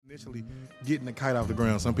Initially, getting the kite off the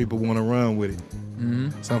ground. Some people want to run with it.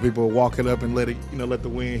 Some people walk it up and let it, let the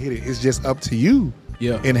wind hit it. It's just up to you.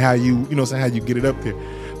 Yeah. And how you, how you get it up there.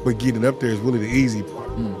 But getting it up there is really the easy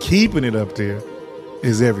part. Keeping it up there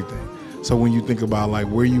is everything. So when you think about like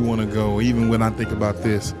where you want to go, even when I think about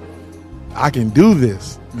this, I can do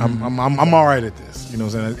this. I'm all right at this. You know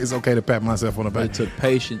what I'm saying? It's okay to pat myself on the back. It took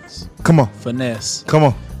patience. Come on. Finesse. Come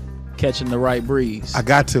on. Catching the right breeze. I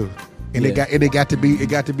got to. And it got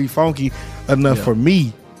to be funky enough for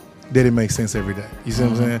me that it makes sense every day. You see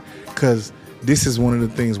what I'm saying? Because this is one of the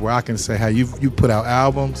things where I can say how you put out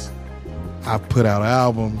albums. I put out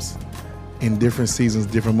albums in different seasons,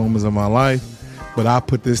 different moments of my life. But I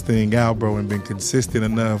put this thing out, bro, and been consistent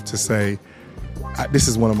enough to say, this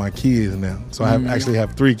is one of my kids now. So I actually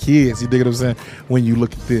have 3 kids. You dig what I'm saying? When you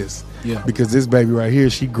look at this. Yeah. Because this baby right here,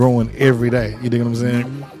 she growing every day. You dig what I'm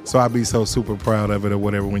saying? So I be so super proud of it or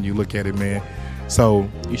whatever when you look at it, man. So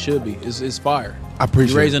you should be. It's fire. I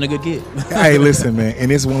appreciate You're raising a good kid. Hey, listen, man.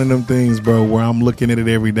 And it's one of them things, bro, where I'm looking at it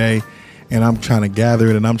every day and I'm trying to gather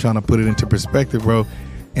it and I'm trying to put it into perspective, bro.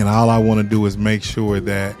 And all I want to do is make sure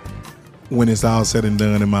that when it's all said and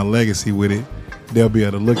done and my legacy with it, they'll be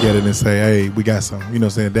able to look at it and say, hey, we got something. You know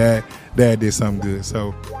what I'm saying? Dad did something good.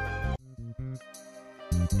 So.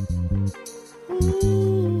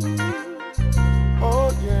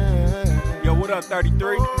 Oh, yeah. Yo, what up,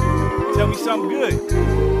 33? Tell me something good.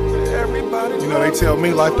 Everybody. They tell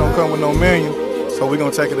me life don't come with no manual. So we're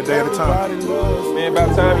going to take it a day at a time. Man,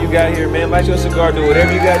 about time you got here, man. Light your cigar, do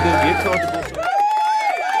whatever you got to do. Get comfortable.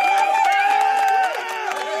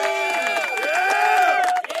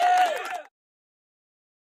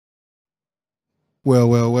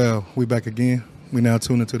 Well, we back again. We now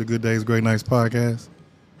tune into the Good Days, Great Nights podcast.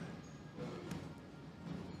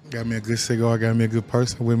 Got me a good cigar, got me a good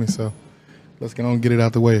person with me, so let's get on and get it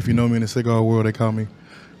out the way. If you know me in the cigar world, they call me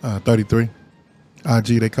 33.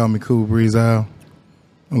 IG, they call me Cool Breeze Al.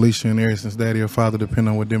 Alicia and Arison's daddy or father, depending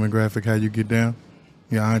on what demographic, how you get down.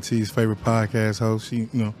 Your auntie's favorite podcast host,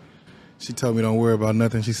 she told me don't worry about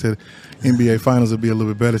nothing. She said NBA Finals will be a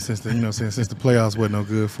little bit better since the playoffs wasn't no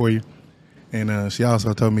good for you. And she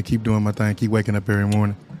also told me keep doing my thing, keep waking up every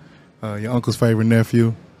morning. Your uncle's favorite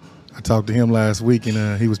nephew, I talked to him last week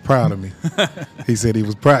and he was proud of me. He said he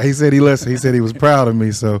was proud. He said he listened. He said he was proud of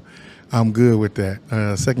me, so I'm good with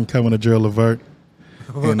that. Second coming of Gerald Levert.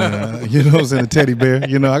 And you know what I'm saying, the teddy bear.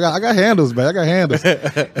 I got handles, man. I got handles.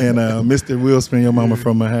 And Mr. Will spin your mama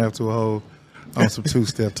from a half to a whole on some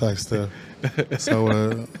 2-step type stuff.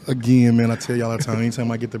 So again, man, I tell y'all all the time,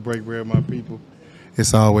 anytime I get to break bread with my people,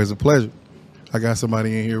 it's always a pleasure. I got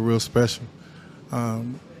somebody in here real special.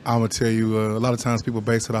 I'm going to tell you, a lot of times people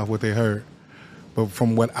base it off what they heard. But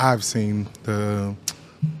from what I've seen, the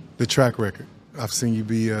track record, I've seen you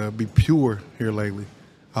be pure here lately.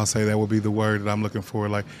 I'll say that would be the word that I'm looking for.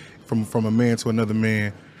 Like from a man to another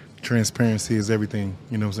man, transparency is everything.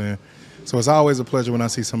 You know what I'm saying? So it's always a pleasure when I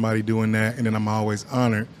see somebody doing that, and then I'm always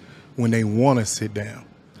honored when they want to sit down.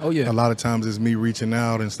 Oh, yeah. A lot of times it's me reaching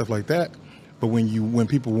out and stuff like that. But when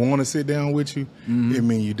people want to sit down with you, it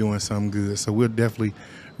means you're doing something good. So we'll definitely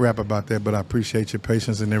rap about that, but I appreciate your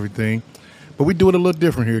patience and everything. But we do it a little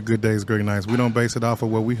different here at Good Days, Great Nights. We don't base it off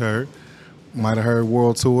of what we heard. Might have heard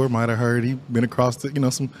World Tour, might have heard he been across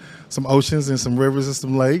the, some oceans and some rivers and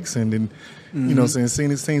some lakes, and then,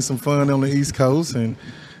 seen some fun on the East Coast, and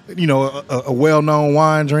a well-known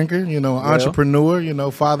wine drinker,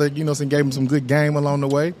 entrepreneur, father, gave him some good game along the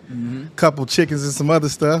way. Couple chickens and some other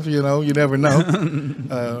stuff, you never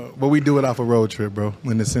know. But we do it off a road trip, bro.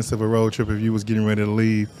 In the sense of a road trip, if you was getting ready to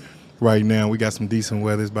leave right now, we got some decent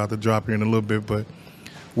weather. It's about to drop here in a little bit, but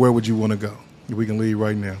where would you want to go? We can leave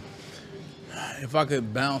right now. If I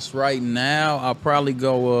could bounce right now, I'll probably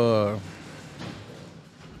go,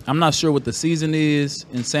 I'm not sure what the season is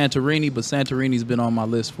in Santorini, but Santorini's been on my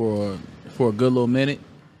list for a good little minute.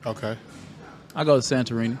 Okay. I'll go to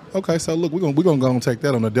Santorini. Okay, so look, we're gonna go and take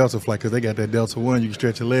that on a Delta flight because they got that Delta One. You can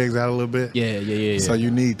stretch your legs out a little bit. Yeah. So you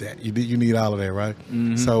need that. You need all of that, right?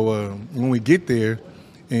 So when we get there,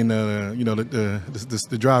 and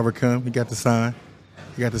the driver come, he got the sign.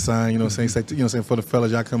 You know what I'm saying? Say, for the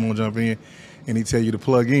fellas, y'all come on, jump in, and he tell you to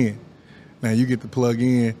plug in. Now you get to plug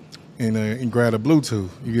in and grab a Bluetooth.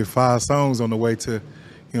 You get 5 songs on the way to,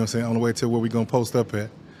 on the way to where we gonna post up at.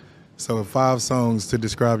 So 5 songs to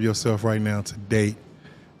describe yourself right now to date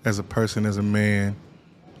as a person, as a man,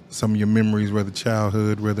 some of your memories, whether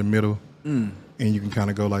childhood, whether middle, and you can kind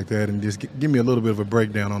of go like that and just give me a little bit of a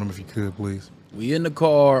breakdown on them if you could, please. We in the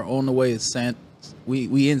car on the way to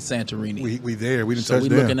we in Santorini. We there. We didn't so touch we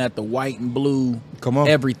down. looking at the white and blue. Come on.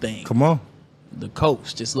 Everything. Come on. the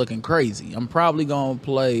coast, just looking crazy. I'm probably gonna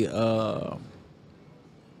play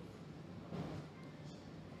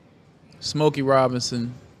Smokey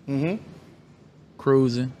Robinson,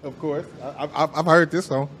 Cruising. Of course, I've heard this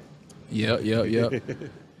song. Yep.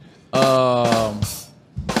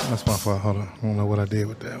 That's my fault. Hold on, I don't know what I did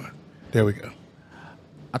with that one. There we go.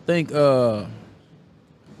 I think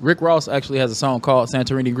Rick Ross actually has a song called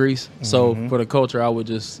Santorini, Greece. So for the culture,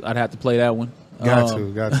 I'd have to play that one. Have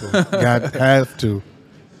to.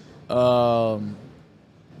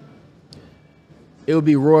 It would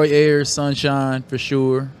be Roy Ayers, Sunshine for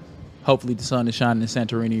sure. Hopefully the sun is shining in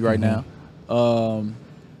Santorini right now.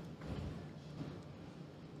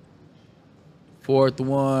 Fourth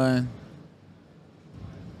one,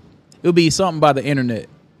 it would be something by The Internet.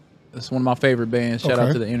 That's one of my favorite bands. Shout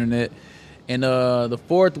out to The Internet. And the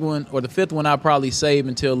fourth one or the fifth one, I'll probably save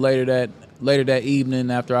until later that evening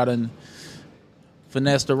after I done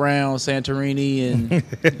finessed around Santorini, and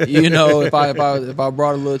you know, if I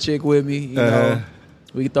brought a little chick with me, you know,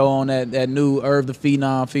 we could throw on that new Irv the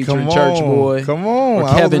Phenom featuring Church Boy. Come on, or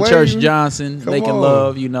Kevin Church Johnson. They can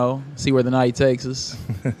love, you know, see where the night takes us.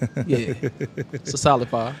 Yeah, it's a solid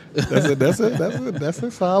 5. That's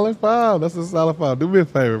a solid 5. That's a solid 5. Do me a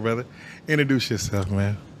favor, brother. Introduce yourself,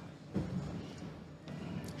 man.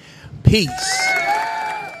 Peace,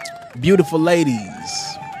 beautiful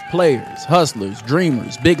ladies, players, hustlers,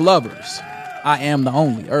 dreamers, big lovers. I am the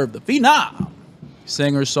only Irv the Phenom.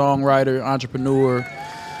 Singer, songwriter, entrepreneur,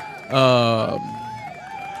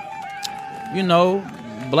 you know,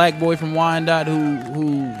 black boy from Wyandotte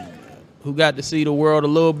who got to see the world a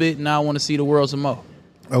little bit, and now I want to see the world some more.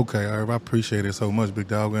 Okay, Irv, I appreciate it so much, big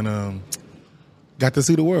dog, and got to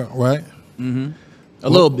see the world, right? A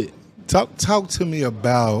little bit. Talk to me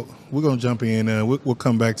about. We're gonna jump in. We'll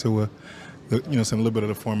come back to a little bit of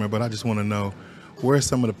the format, but I just want to know where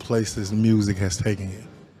some of the places music has taken you.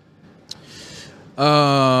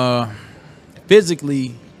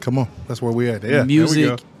 Physically, come on, that's where we at. Yeah,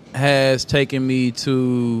 music has taken me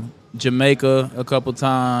to Jamaica a couple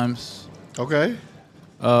times. Okay.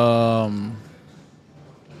 I've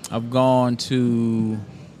gone to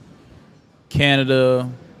Canada,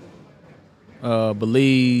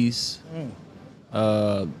 Belize.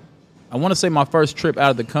 I want to say my first trip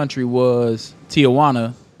out of the country was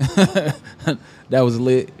Tijuana. That was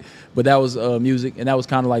lit, but that was music, and that was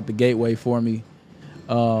kind of like the gateway for me.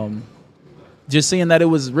 Just seeing that it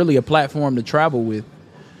was really a platform to travel with.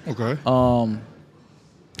 Okay.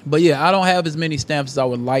 But yeah, I don't have as many stamps as I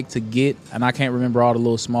would like to get, and I can't remember all the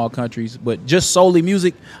little small countries. But just solely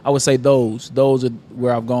music, I would say those are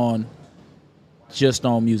where I've gone just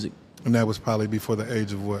on music. And that was probably before the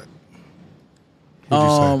age of what? What'd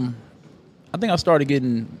you say? I think I started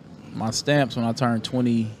getting my stamps when I turned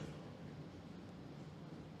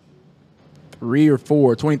 23 or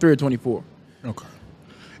 24. Okay.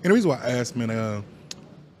 And the reason why I asked, man,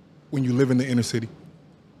 when you live in the inner city,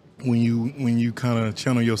 when you kind of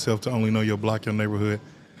channel yourself to only know your block, your neighborhood,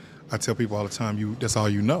 I tell people all the time, that's all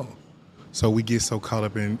you know. So we get so caught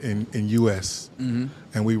up in U.S. And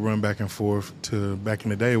we run back and forth to back in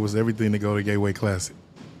the day. It was everything to go to Gateway Classic.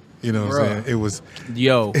 You know what I'm saying? It was.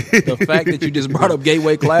 Yo, the fact that you just brought up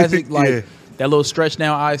Gateway Classic, like that little stretch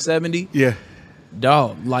down I-70. Yeah.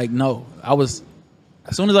 Dog, like, no. I was,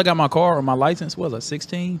 as soon as I got my car or my license, what was I,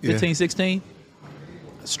 16?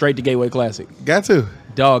 Straight to Gateway Classic. Got to.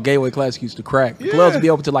 Dog, Gateway Classic used to crack. The clubs would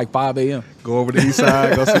be open till like 5 a.m. Go over the east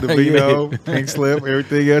side, go see the Vino, Pink Slip,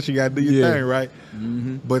 everything else. You got to do your thing, right?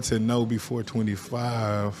 But to know before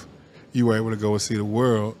 25, you were able to go and see the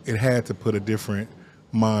world, it had to put a different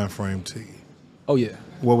mind frame to you. Oh, yeah.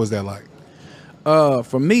 What was that like?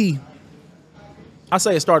 For me, I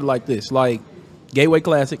say it started like this, like Gateway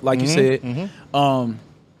Classic, like you said.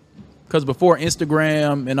 Because before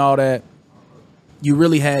Instagram and all that, you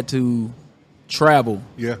really had to travel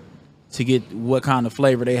to get what kind of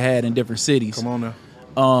flavor they had in different cities. Come on now.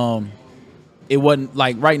 It wasn't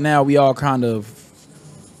like right now we all kind of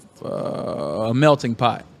a melting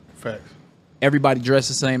pot. Facts. Everybody dressed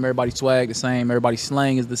the same, everybody swag the same, everybody's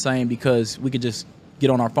slang is the same because we could just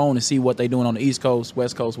get on our phone and see what they're doing on the East Coast,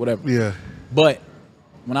 West Coast, whatever. Yeah. But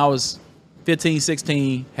when I was 15,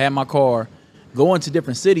 16, had my car, going to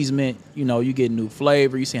different cities meant, you know, you get new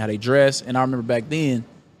flavor, you see how they dress. And I remember back then,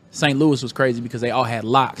 St. Louis was crazy because they all had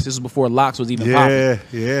locks. This was before locks was even popping.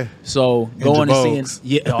 Yeah. So going and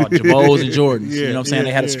seeing Jabos and Jordans. You know what I'm saying?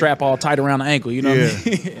 They had a strap all tight around the ankle, you know what I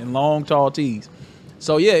mean? And long, tall tees.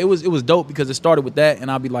 So yeah, it was dope because it started with that,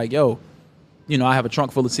 and I'd be like, yo, you know, I have a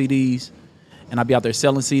trunk full of CDs, and I'd be out there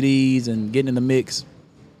selling CDs and getting in the mix.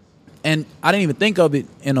 And I didn't even think of it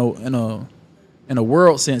in a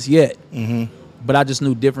world sense yet. but I just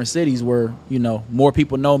knew different cities where, you know, more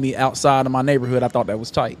people know me outside of my neighborhood. I thought that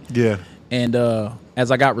was tight. Yeah. And as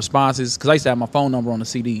I got responses, because I used to have my phone number on the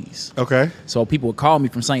CDs. Okay. So people would call me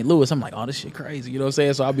from St. Louis. I'm like, oh, this shit crazy. You know what I'm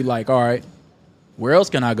saying? So I'd be like, all right, where else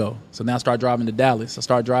can I go? So now I start driving to Dallas. I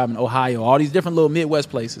start driving to Ohio, all these different little Midwest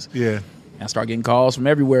places. Yeah. And I start getting calls from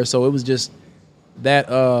everywhere. So it was just that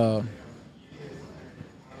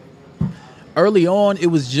early on, it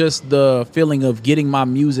was just the feeling of getting my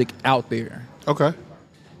music out there. Okay.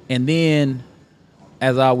 And then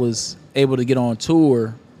as I was able to get on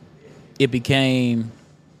tour, it became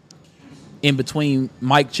in between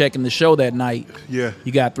mic checking the show that night. Yeah.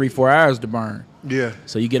 You got 3-4 hours to burn. Yeah.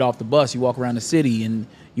 So you get off the bus, you walk around the city, and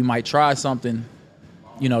you might try something,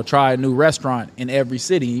 you know, try a new restaurant in every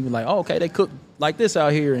city. You be like, oh, okay, they cook like this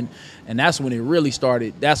out here. And that's when it really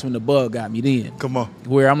started. That's when the bug got me then. Come on.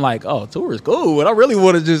 Where I'm like, oh, tour is cool, but I really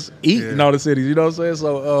want to just eat in all the cities. You know what I'm saying?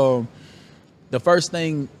 So the first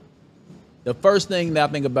thing that I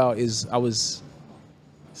think about is I was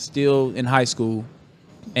still in high school,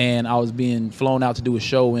 and I was being flown out to do a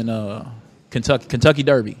show in Kentucky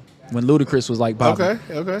Derby when Ludacris was like popping.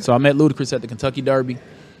 Okay. So I met Ludacris at the Kentucky Derby,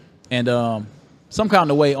 and some kind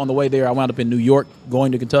of way on the way there, I wound up in New York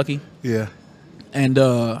going to Kentucky, Yeah. and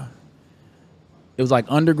it was like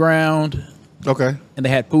underground, Okay. and they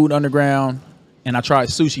had food underground, and I tried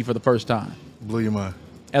sushi for the first time. Blew your mind.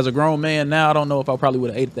 As a grown man now, I don't know if I probably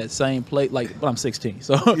would have ate at that same plate, but I'm 16,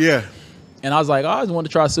 so Yeah. And I was like, oh, I just wanted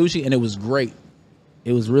to try sushi, and it was great.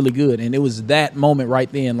 It was really good, and it was that moment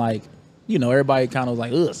right then, like, you know, everybody kind of was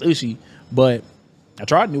like, ugh, sushi, but I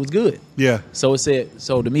tried and it was good. Yeah. So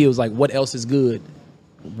to me, it was like, what else is good?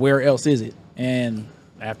 Where else is it? And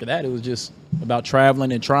after that, it was just about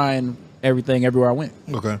traveling and trying everything everywhere I went.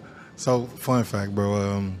 Okay. So, fun fact,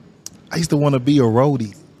 bro. I used to want to be a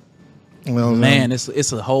roadie. You know what I'm Man, it's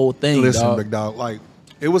a whole thing. Listen, dog. big dog. Like,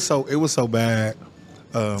 it was so bad.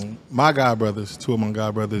 My god brothers, two of my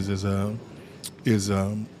god brothers is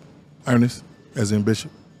Ernest, as in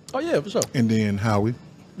Bishop, Oh yeah, for sure. and then Howie,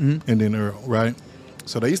 and then Earl, right?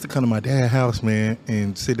 So they used to come to my dad's house, man,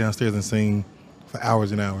 and sit downstairs and sing for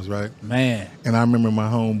hours and hours, right? Man, And I remember my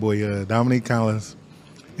homeboy Dominique Collins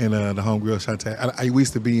and the homegirl Shantae. I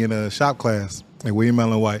used to be in a shop class at William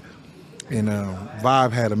Allen White, and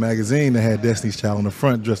Vibe had a magazine that had Destiny's Child on the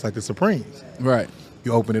front, dressed like the Supremes. right.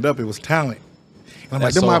 You open it up, it was Talent. And I'm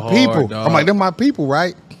That's like, them so my people. hard, dog. I'm like, them my people,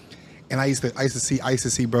 right? And I used to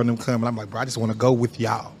see bro them come, and I'm like, bro, I just want to go with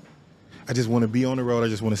y'all. I just want to be on the road. I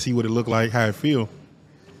just want to see what it look like, how it feel.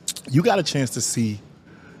 You got a chance to see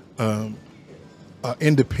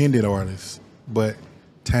independent artists, but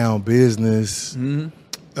Town Business,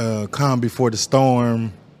 Calm Before the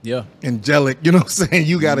Storm, Yeah. Angelic. You know what I'm saying?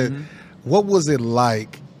 You gotta. What was it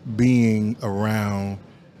like being around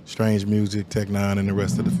Strange Music, Tech Nine, and the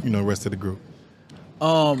rest of the group?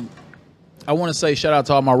 I want to say shout out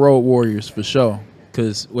to all my road warriors for sure,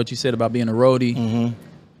 because what you said about being a roadie,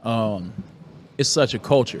 it's such a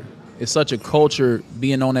culture. It's such a culture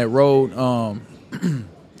being on that road.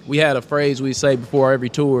 We had a phrase we say before every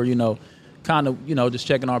tour, you know, kind of, you know, just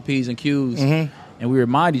checking our P's and Q's, and we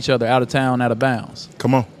remind each other out of town, out of bounds.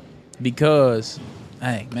 Come on. Because,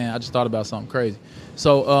 hey, man, I just thought about something crazy.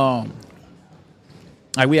 So,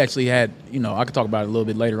 like we actually had, you know, I could talk about it a little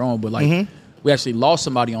bit later on, but like we actually lost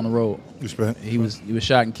somebody on the road. Respect. He was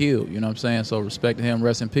shot and killed, you know what I'm saying? So respect to him,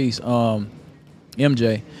 rest in peace,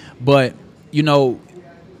 MJ. But, you know,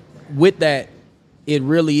 with that, it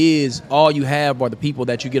really is all you have are the people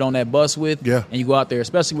that you get on that bus with, Yeah. and you go out there,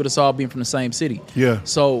 especially with us all being from the same city. Yeah.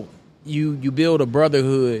 So you build a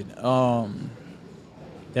brotherhood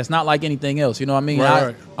that's not like anything else, you know what I mean?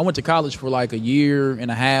 Right. I went to college for like a year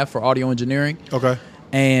and a half for audio engineering. Okay.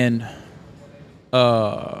 And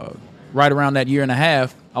right around that year and a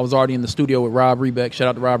half, I was already in the studio with Rob Rebeck. Shout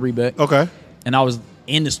out to Rob Rebeck. Okay. And I was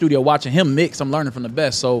in the studio watching him mix. I'm learning from the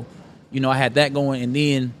best. So, you know, I had that going, and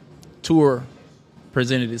then tour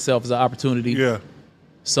presented itself as an opportunity. Yeah.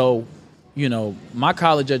 So, you know, my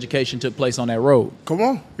college education took place on that road. Come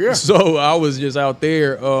on. Yeah. So I was just out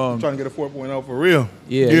there. Trying to get a 4.0 for real.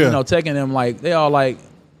 Yeah, you know, taking them like they all like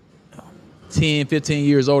 10, 15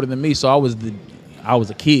 years older than me. So I was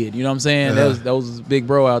a kid, you know what I'm saying? That was a big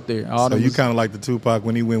bro out there. So you kind of like the Tupac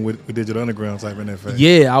when he went with Digital Underground type in that phase.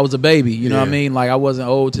 Yeah, I was a baby, you know what I Yeah. mean? Like I wasn't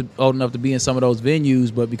old enough to be in some of those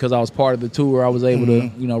venues, but because I was part of the tour, I was able to,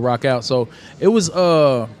 you know, rock out. So it was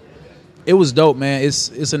dope, man.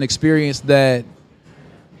 It's an experience that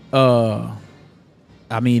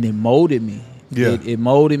I mean, it molded me. Yeah. It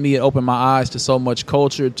molded me. It opened my eyes to so much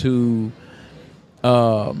culture, to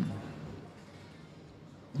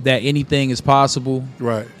that anything is possible.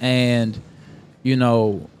 Right. And you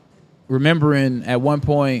know, remembering at one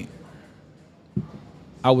point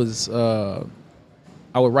I would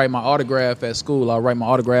write my autograph at school. I would write my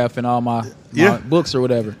autograph in all my books or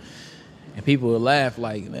whatever. And people would laugh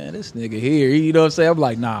like, man, this nigga here. You know what I'm saying? I'm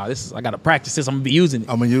like, nah, I got to practice this. I'm going to be using it.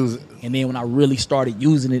 I'm going to use it. And then when I really started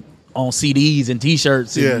using it on CDs and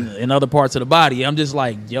T-shirts and other parts of the body, I'm just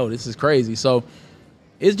like, yo, this is crazy. So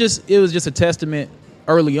it was just a testament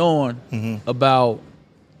early on about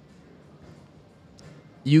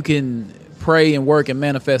you can pray and work and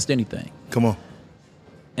manifest anything. Come on.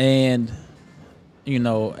 And, you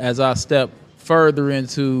know, as I step further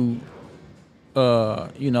into,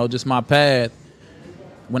 you know, just my path,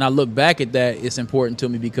 when I look back at that, it's important to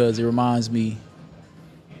me because it reminds me,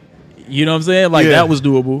 you know what I'm saying? Like, that was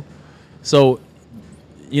doable. So,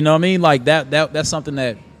 you know what I mean? Like, that's something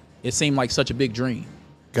that it seemed like such a big dream.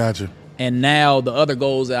 Gotcha. And now the other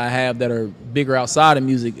goals that I have that are bigger outside of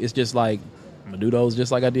music, it's just like, I'm going to do those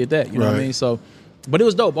just like I did that. You know what I mean? So, but it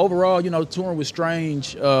was dope. Overall, you know, touring was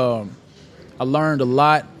strange. I learned a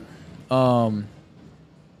lot.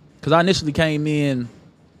 Because I initially came in,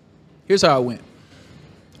 here's how I went.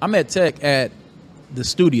 I met Tech at the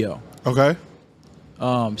studio. Okay.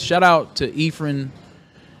 Shout out to Ephraim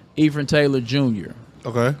Taylor Jr.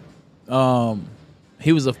 Okay.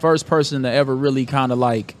 He was the first person to ever really kind of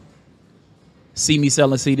like see me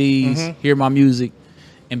selling CDs, hear my music,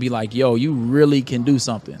 and be like, yo, you really can do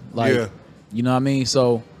something. Like, you know what I mean?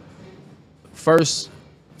 So first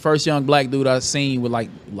young black dude I seen with like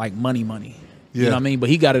money. You know what I mean? But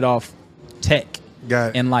he got it off tech.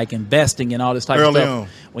 Got it. And like investing and all this type of stuff.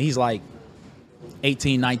 When he's like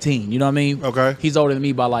 18, 19, you know what I mean? Okay. He's older than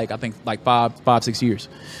me by like, I think like 5-6 years.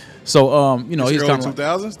 So, you know, he's kind of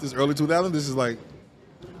 2000s? This early 2000s? This is like,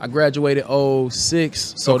 I graduated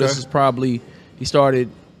 06. So this is probably, he started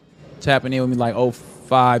tapping in with me like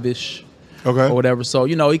 05-ish. Okay. Or whatever. So,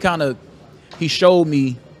 you know, he showed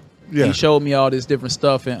me, he showed me all this different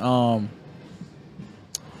stuff. And,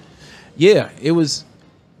 it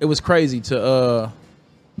was crazy to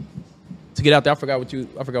get out there. I forgot what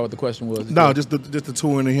the question was. No, just the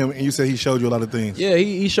touring to him, and you said he showed you a lot of things. Yeah,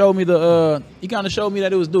 he showed me he kind of showed me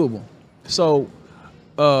that it was doable. So,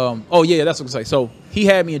 that's what I say. So he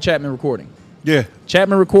had me in Chapman Recording. Yeah,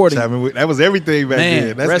 Chapman Recording. That was everything back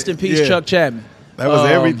then. Rest in peace, Chuck Chapman. That was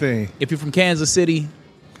everything. If you're from Kansas City,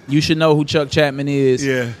 you should know who Chuck Chapman is.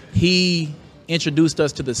 Yeah, he introduced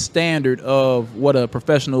us to the standard of what a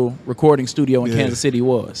professional recording studio in Kansas City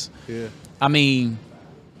was. Yeah, I mean,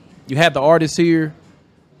 you had the artists here,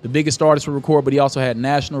 the biggest artists would record, but he also had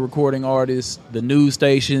national recording artists, the news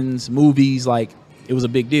stations, movies. Like, it was a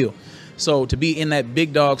big deal. So to be in that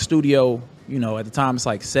big dog studio, you know, at the time it's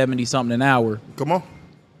like 70 something an hour. Come on.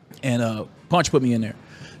 And Punch put me in there.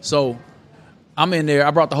 So I'm in there.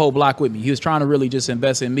 I brought the whole block with me. He was trying to really just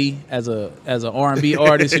invest in me as a R&B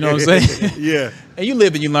artist, you know what I'm saying? Yeah. And you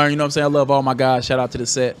live and you learn, you know what I'm saying? I love all my guys. Shout out to the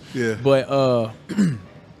set. Yeah. But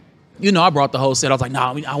you know, I brought the whole set. I was like,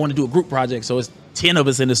 nah, I want to do a group project. So it's 10 of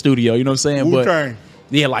us in the studio, you know what I'm saying? Wu-Tang.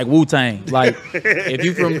 Yeah, like Wu-Tang. Like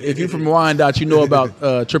if you from Wyandotte, you know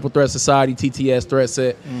about Triple Threat Society, TTS Threat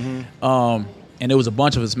Set. And there was a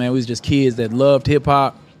bunch of us, man. We was just kids that loved hip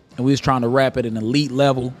hop, and we was trying to rap at an elite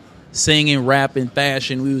level, singing, rapping,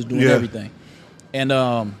 fashion. We was doing everything.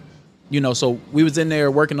 And you know, so we was in there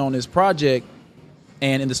working on this project,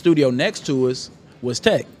 and in the studio next to us was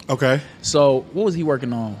Tech. Okay. So what was he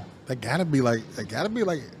working on? That gotta be like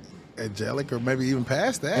Angelic, or maybe even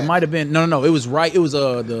past that. It might have been no. It was right. It was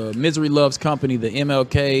the Misery Loves Company, the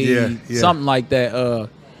MLK, something like that.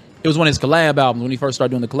 It was one of his collab albums when he first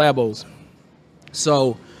started doing the collabos.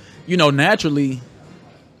 So, you know, naturally,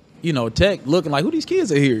 you know, Tech looking like, who these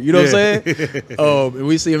kids are here? You know what I'm saying? And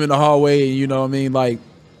we see him in the hallway, and you know what I mean? Like,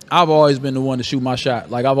 I've always been the one to shoot my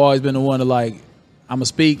shot. Like, I've always been the one to, like, I'm going to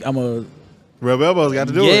speak. Rub elbows, got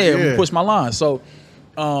to do it. Yeah, I'm going to push my line. So,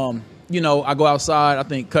 you know, I go outside. I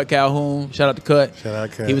think Cut Calhoun. Shout out to Cut. Shout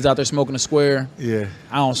out Cut. He was out there smoking a square. Yeah.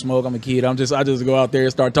 I don't smoke. I'm a kid. I just go out there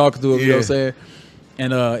and start talking to him. You know what I'm saying?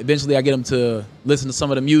 And eventually I get him to listen to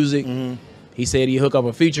some of the music. He said he'd hook up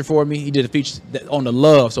a feature for me. He did a feature on the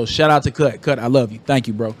Love. So shout out to Cut. Cut, I love you. Thank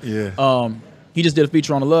you, bro. Yeah. He just did a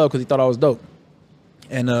feature on the Love because he thought I was dope.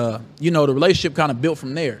 And, you know, the relationship kind of built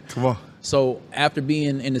from there. Come on. So after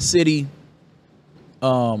being in the city,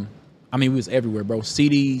 I mean, we was everywhere, bro.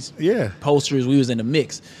 CDs, posters, we was in the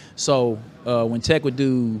mix. So when Tech would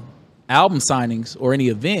do album signings or any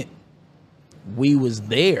event, we was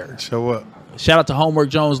there. Show up. Shout out to Homework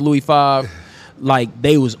Jones, Louis 5. Like,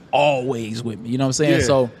 they was always with me. You know what I'm saying? Yeah.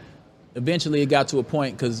 So eventually it got to a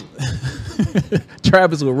point because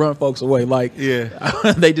Travis would run folks away. Like, Yeah.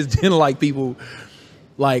 they just didn't like people,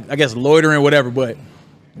 like, I guess, loitering, whatever. But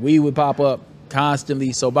we would pop up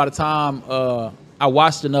constantly. So by the time I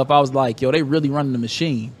watched enough, I was like, yo, they really running the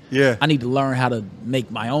machine. Yeah. I need to learn how to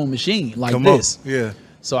make my own machine like Come this. on. Yeah.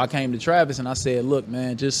 So I came to Travis and I said, look,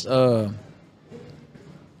 man, just I'll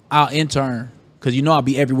intern because you know I'll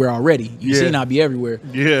be everywhere already. You Yeah. seen I'll be everywhere.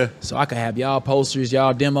 Yeah. So I could have y'all posters,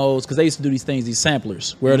 y'all demos, because they used to do these things, these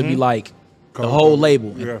samplers, where it'd be like the Cool. whole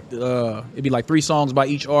label. Yeah. It'd be like 3 songs by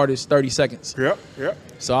each artist, 30 seconds. Yep. Yep.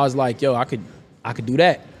 So I was like, yo, I could do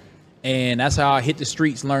that. And that's how I hit the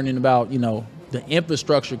streets learning about, you know, the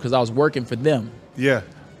infrastructure because I was working for them. Yeah.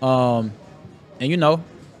 And, you know,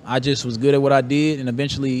 I just was good at what I did. And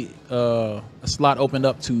eventually a slot opened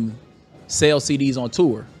up to sell CDs on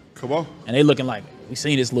tour. Come on. And they looking like, we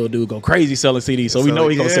seen this little dude go crazy selling CDs, so we know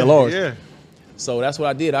he gonna sell ours. Yeah. So that's what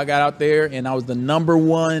I did. I got out there and I was the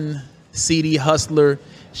 #1 CD hustler.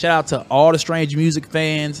 Shout out to all the Strange Music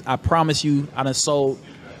fans. I promise you, I done sold,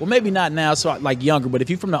 well, maybe not now, so like younger, but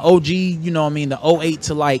if you're from the OG, you know what I mean, the 08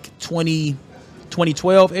 to like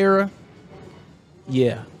 2012 era,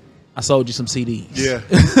 yeah, I sold you some CDs. Yeah.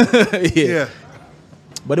 yeah. Yeah.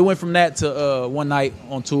 But it went from that to one night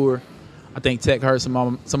on tour. I think Tech heard some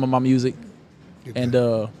of my music. And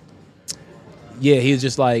yeah, he was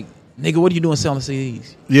just like, nigga, what are you doing selling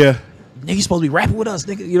CDs? Yeah. Nigga, you supposed to be rapping with us,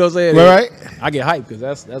 nigga. You know what I'm saying? Right. I get hyped because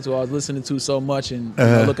that's what I was listening to so much and you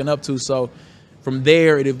know, looking up to. So from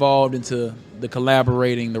there, it evolved into the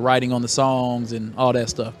collaborating, the writing on the songs, and all that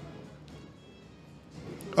stuff.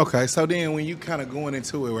 Okay, so then when you kind of going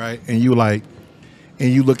into it, right, and you like,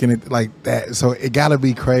 and you looking at like that, so it gotta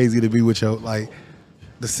be crazy to be with your like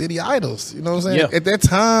the city idols. You know what I'm saying? Yeah. At that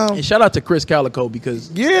time, And shout out to Chris Calico because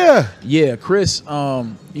yeah, Chris,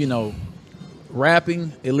 you know,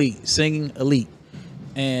 rapping elite, singing elite,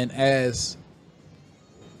 and as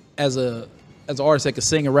an artist that could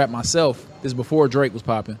sing and rap myself, this is before Drake was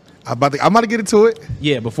popping. I'm about to get into it.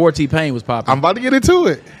 Yeah, before T-Pain was popping. I'm about to get into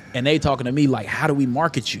it. And they talking to me like, how do we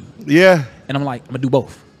market you? Yeah, And I'm like, I'm gonna do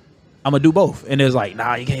both. And it's like,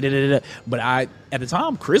 nah, you can't. But at the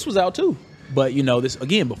time, Chris was out too. But you know, this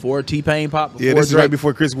again before T-Pain popped. Before this is Drake. right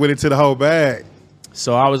before Chris went into the whole bag.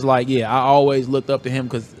 So I was like, yeah, I always looked up to him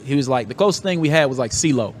because he was like the closest thing we had was like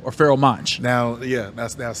CeeLo or Pharoah Monch. Now,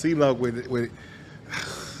 that's now CeeLo with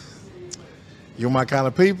You're My Kind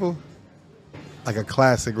of People, like a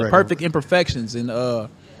classic record. Perfect Imperfections and what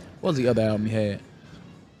was the other album he had?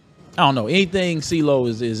 I don't know. Anything CeeLo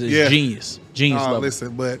is genius level.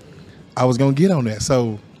 Listen, but I was gonna get on that.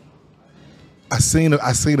 So I seen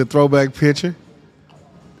a throwback picture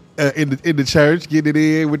in the church, getting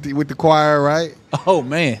it in with the choir, right? Oh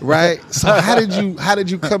man, Right. So how did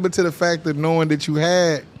you come into the fact of knowing that you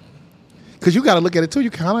had? Because you got to look at it too. You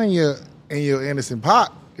kind of in your Anderson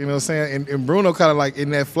Paak. You know what I'm saying? And Bruno kind of like in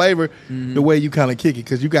that flavor, the way you kind of kick it.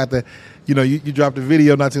 Because you got the, you know, you dropped a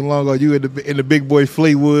video not too long ago. You in the big boy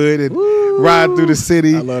Fleetwood and ride through the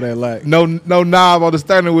city. I love that light. No knob on the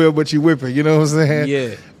steering wheel, but you whipping. You know what I'm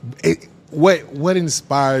saying? Yeah. What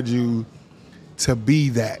inspired you to be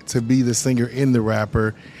the singer and the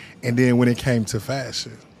rapper, and then when it came to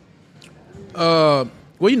fashion? Well,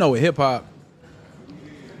 you know, with hip hop,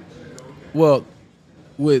 well,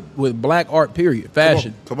 with black art, period,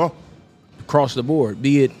 fashion, Come on. across the board,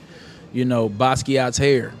 be it, you know, Basquiat's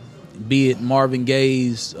hair, be it Marvin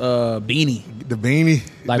Gaye's beanie. The beanie.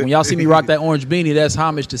 Like when y'all see me rock that orange beanie, that's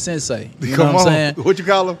homage to Sensei. You know Come what I'm on. saying? What you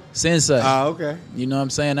call him? Sensei. Okay. You know what I'm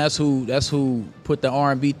saying? That's who put the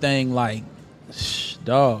R&B thing like,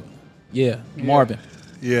 dog. Yeah, Marvin.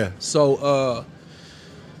 Yeah. So,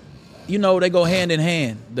 you know, they go hand in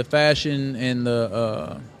hand, the fashion and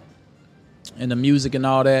the music and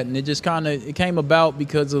all that, and it just it came about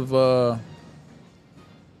because of I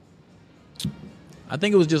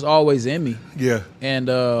think it was just always in me, Yeah. and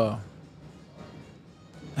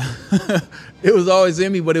it was always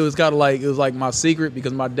in me, but it was kind of like, it was like my secret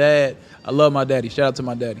because my dad, I love my daddy. Shout out to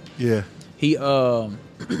my daddy. Yeah. He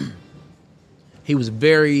he was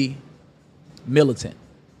very militant.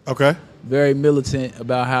 Okay. Very militant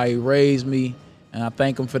about how he raised me, and I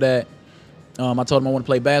thank him for that. I told him I want to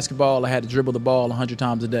play basketball. I had to dribble the ball 100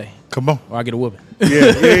 times a day, Come on. or I get a whooping.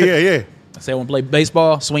 Yeah. I said I want to play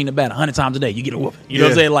baseball, swing the bat 100 times a day, you get a whooping. You know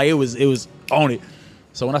what I'm Yeah. saying? Like it was on it.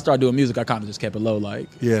 So when I started doing music, I kind of just kept it low. Like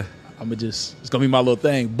Yeah. it's gonna be my little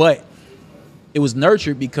thing. But it was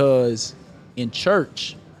nurtured because in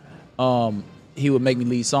church, he would make me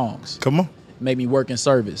lead songs. Come on. Made me work in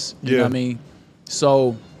service. You know Yeah. what I mean?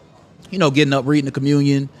 So getting up, reading the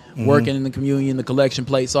communion, working in the communion, the collection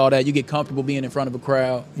plates, all that. You get comfortable being in front of a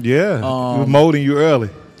crowd. Yeah, we're molding you early.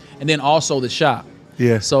 And then also the shop.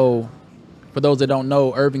 Yeah. So for those that don't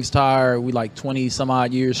know, Irving's Tire, we like 20 some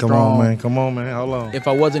odd years Come strong. Come on, man. How long? If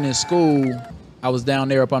I wasn't in school, I was down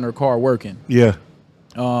there up under a car working. Yeah.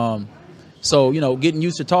 So, getting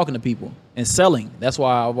used to talking to people and selling. That's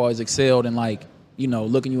why I've always excelled in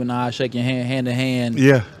looking you in the eye, shaking your hand to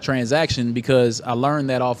hand transaction, because I learned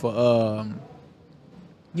that off of,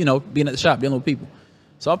 being at the shop, dealing with people.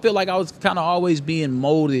 So I feel like I was kind of always being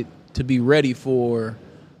molded to be ready for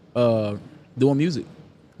doing music.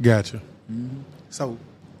 Gotcha. Mm-hmm. So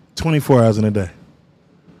 24 hours in a day.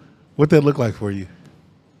 What that look like for you?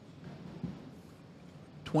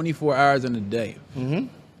 24 hours in a day. Mm-hmm.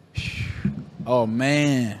 Oh,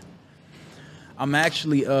 man. I'm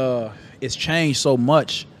actually, it's changed so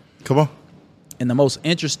much. Come on. And the most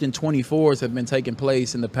interesting 24s have been taking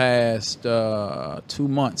place in the past 2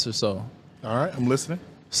 months or so. All right, I'm listening.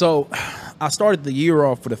 So I started the year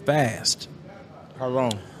off with a fast. How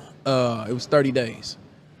long? It was 30 days.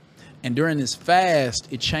 And during this fast,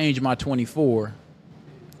 it changed my 24.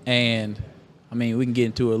 And, we can get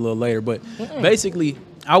into it a little later. But basically,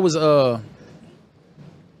 I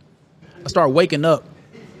started waking up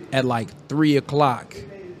at like 3 o'clock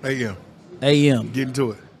a.m. Get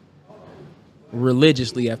into it.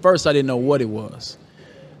 Religiously. At first, I didn't know what it was.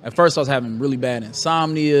 At first, I was having really bad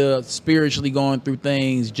insomnia, spiritually going through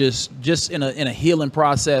things, just in a healing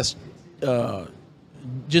process,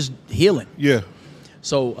 just healing. Yeah.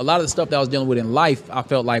 So a lot of the stuff that I was dealing with in life, I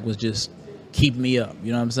felt like was just keeping me up.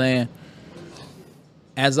 You know what I'm saying?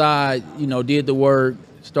 As I, did the work,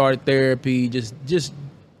 started therapy, just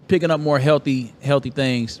picking up more healthy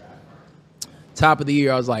things. Top of the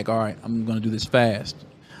year, I was like, all right, I'm going to do this fast.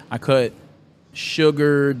 I cut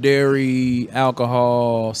sugar, dairy,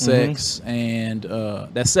 alcohol, sex, and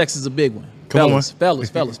that sex is a big one. Fellas.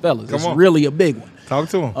 It's really a big one. Talk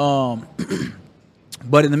to him.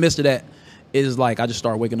 But in the midst of that, it is like I just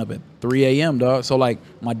started waking up at 3 a.m., dog. So like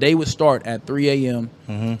my day would start at 3 a.m.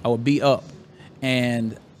 I would be up,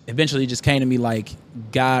 and eventually it just came to me like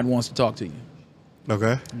God wants to talk to you.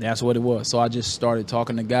 Okay. That's what it was. So I just started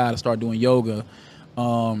talking to God. I started doing yoga,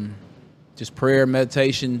 just prayer,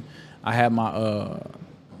 meditation. I had my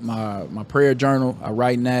my prayer journal. I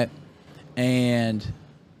write in that, and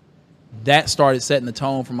that started setting the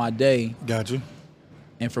tone for my day. Gotcha.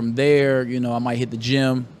 And from there, I might hit the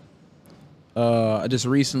gym. I just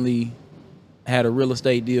recently had a real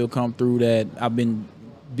estate deal come through that I've been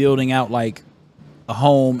building out, like a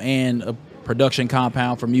home and a production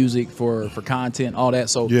compound for music, for content, all that.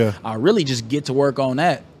 So I really just get to work on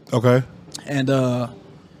that. Okay. And, I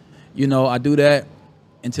do that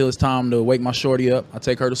until it's time to wake my shorty up. I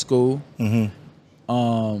take her to school.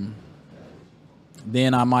 Mm-hmm.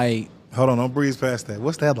 Then I might... Hold on, don't breeze past that.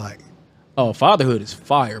 What's that like? Oh, fatherhood is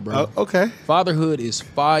fire, bro. Okay. Fatherhood is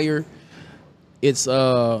fire. It's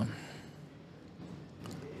I've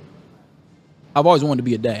always wanted to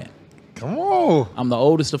be a dad. Come on. I'm the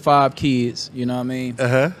oldest of 5 kids, you know what I mean?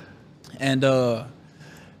 Uh-huh. And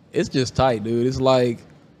it's just tight, dude. It's like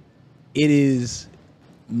it is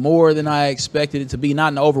more than I expected it to be,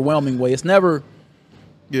 not in an overwhelming way. It's never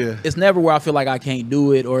where I feel like I can't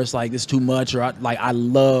do it, or it's like it's too much, or I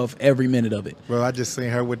love every minute of it. Bro, I just seen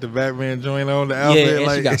her with the Batman joint on the outfit. Yeah,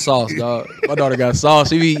 and she got sauce, dog. My daughter got sauce.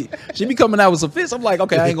 She be coming out with some fits. I'm like,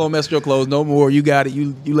 okay, I ain't gonna mess with your clothes no more. You got it.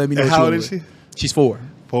 You let me know. And how old is she? She's 4.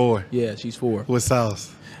 4. Yeah, she's 4. With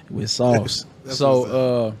sauce. With sauce.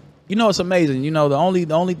 So it's amazing. The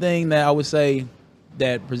only thing that I would say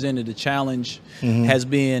that presented a challenge has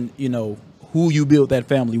been, who you build that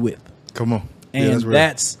family with. Come on. And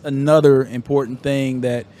that's another important thing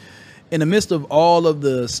that in the midst of all of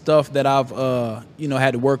the stuff that I've,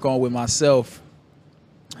 had to work on with myself,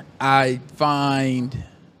 I find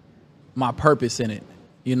my purpose in it.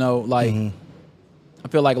 I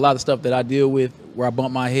feel like a lot of stuff that I deal with where I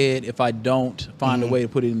bump my head, if I don't find a way to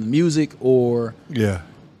put it in the music or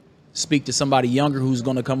speak to somebody younger who's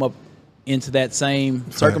going to come up into that same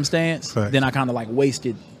circumstance, then I kind of like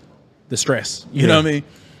wasted the stress. You know what I mean?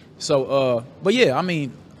 So, but yeah, I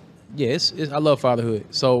love fatherhood.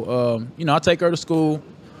 So, I take her to school.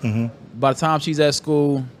 By the time she's at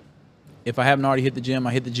school, if I haven't already hit the gym,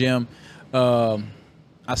 I hit the gym.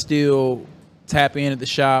 I still tap in at the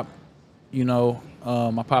shop.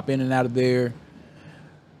 I pop in and out of there,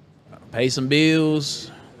 pay some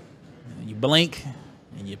bills, and you blink,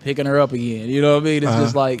 and you're picking her up again. You know what I mean? It's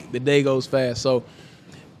just like the day goes fast. So,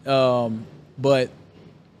 but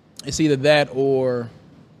it's either that or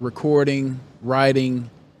recording, writing,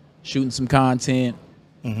 shooting some content,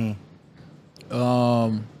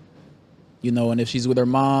 You know, and if she's with her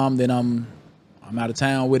mom, then I'm out of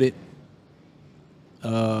town with it.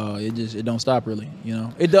 It don't stop really, you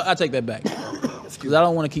know. I take that back because I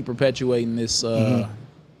don't want to keep perpetuating this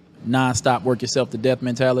non-stop work yourself to death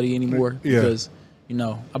mentality anymore. Yeah. Because you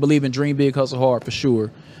know I believe in dream big, hustle hard for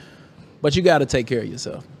sure, but you got to take care of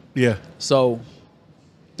yourself. Yeah. So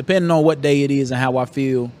depending on what day it is and how I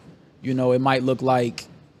feel, you know, it might look like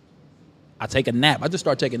I take a nap. I just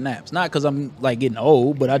start taking naps, not because I'm like getting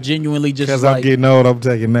old, but I genuinely just Because like, I'm getting old, I'm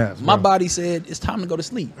taking naps. my bro. body said it's time to go to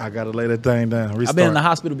sleep. I gotta lay that thing down. Restart. I've been in the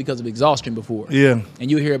hospital because of exhaustion before. Yeah. And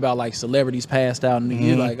you hear about like celebrities passed out and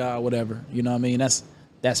you're like, whatever. You know what I mean?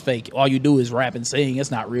 That's fake. All you do is rap and sing.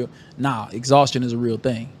 It's not real. Nah, exhaustion is a real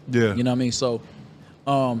thing. Yeah. You know what I mean? So,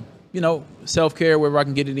 you know, self-care, wherever I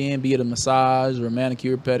can get it in, be it a massage or a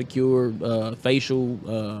manicure, pedicure,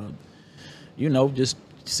 facial, you know, just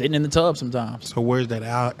sitting in the tub sometimes. So where's that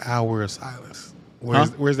hour of silence?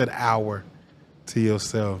 Where's that hour to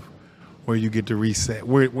yourself where you get to reset?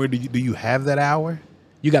 Where do you have that hour?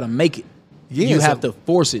 You got to make it. Yeah, You so- have to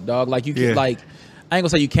force it, dog. Like you can, Yeah. like, I ain't gonna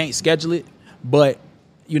say you can't schedule it, but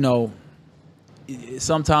you know,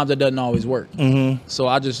 sometimes it doesn't always work. Mm-hmm. So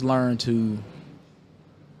I just learned to.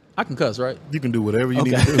 I can cuss, right? You can do whatever you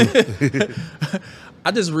need to do.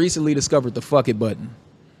 I just recently discovered the fuck it button,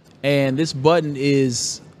 and this button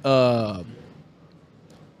is so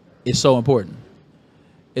important.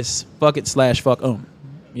 It's fuck it / fuck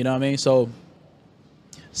You know what I mean? So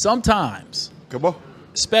sometimes, Come on.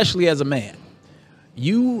 especially as a man,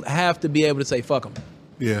 you have to be able to say fuck them.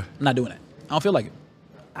 Yeah. I'm not doing that. I don't feel like it.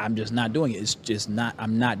 I'm just not doing it. It's just not.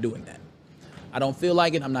 I'm not doing that. I don't feel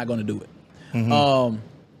like it. I'm not going to do it.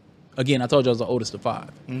 Again, I told you I was the oldest of 5.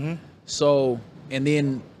 So, and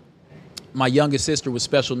then my youngest sister was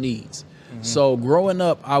special needs. So growing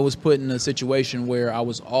up, I was put in a situation where I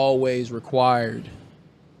was always required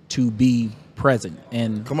to be present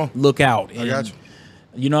and Come on. look out. I got you.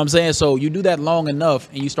 You know what I'm saying? So you do that long enough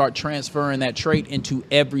and you start transferring that trait into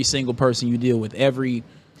every single person you deal with, every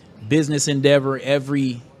business endeavor,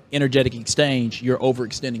 every energetic exchange. You're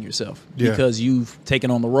overextending yourself because you've taken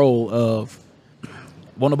on the role of,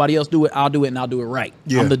 won't nobody else do it, I'll do it and I'll do it right.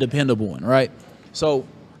 Yeah. I'm the dependable one, right? So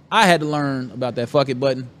I had to learn about that fuck it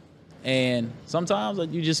button. And sometimes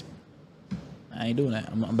you just, I ain't doing that.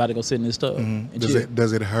 I'm about to go sit in this tub. And chill.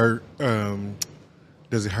 Does it hurt?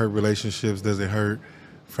 Does it hurt relationships? Does it hurt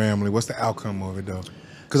family? What's the outcome of it though?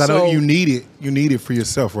 Because I know So- you need it. You need it for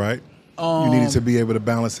yourself, right? You need it to be able to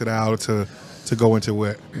balance it out to go into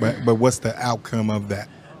it. But what's the outcome of that?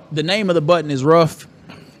 The name of the button is rough,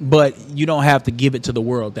 but you don't have to give it to the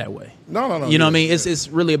world that way. No. You know what I mean? It's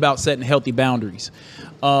really about setting healthy boundaries.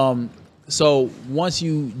 So once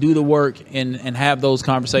you do the work and have those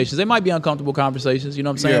conversations, they might be uncomfortable conversations, you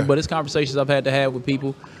know what I'm saying? Yeah. But it's conversations I've had to have with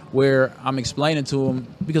people where I'm explaining to them,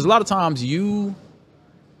 because a lot of times you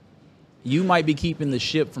might be keeping the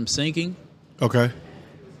ship from sinking Okay.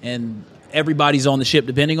 and everybody's on the ship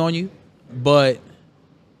depending on you, but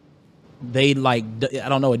they like, I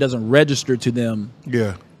don't know, it doesn't register to them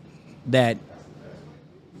Yeah. that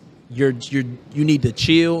you need to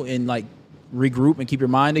chill and like regroup and keep your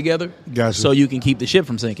mind together, Gotcha. so you can keep the ship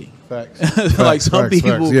from sinking. Facts. Like some Facts,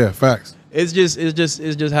 people, facts. Yeah, facts. it's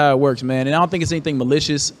just how it works, man. And I don't think it's anything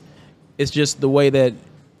malicious. It's just the way that,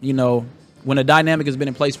 you know, when a dynamic has been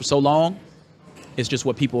in place for so long, it's just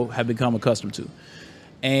what people have become accustomed to.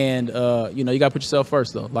 And you know, you gotta put yourself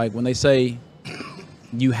first though. Like when they say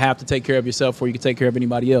you have to take care of yourself before you can take care of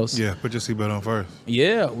anybody else. Yeah, put your seatbelt on first.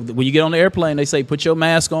 Yeah, when you get on the airplane, they say put your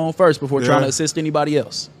mask on first before trying to assist anybody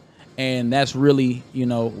else, and that's really, you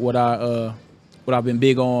know, what I've been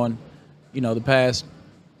big on, you know, the past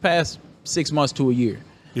 6 months to a year,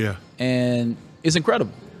 Yeah. and it's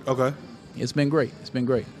incredible. Okay. It's been great. It's been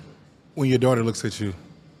great. When your daughter looks at you,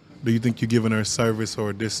 do you think you're giving her a service or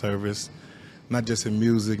a disservice? Not just in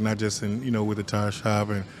music, not just in, you know, with the tire shop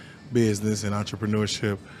and business and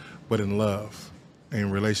entrepreneurship, but in love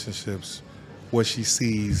and relationships. What she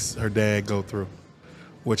sees her dad go through,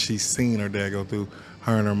 what she's seen her dad go through,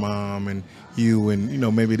 her and her mom and you, and, you know,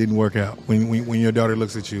 maybe it didn't work out. When your daughter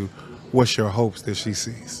looks at you, what's your hopes that she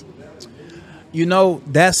sees? You know,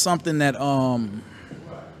 that's something that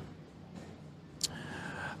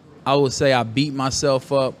I would say I beat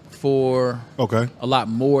myself up for Okay. a lot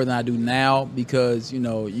more than I do now, because, you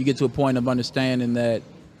know, you get to a point of understanding that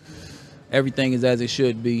everything is as it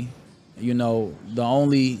should be. You know, the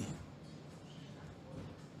only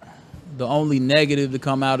negative to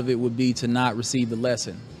come out of it would be to not receive the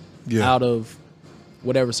lesson out of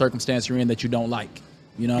whatever circumstance you're in that you don't like.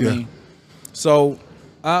 You know what I Yeah. mean? So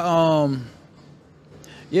I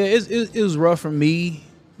Yeah, it was rough for me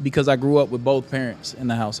because I grew up with both parents in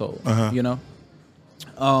the household. You know,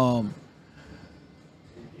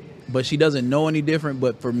 but she doesn't know any different.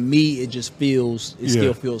 But for me, it just still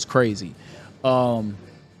feels crazy.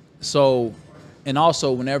 So, and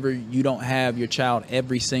also whenever you don't have your child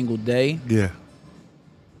every single day,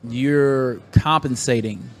 you're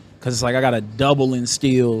compensating because it's like I got to double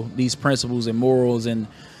instill these principles and morals, and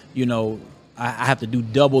you know, I have to do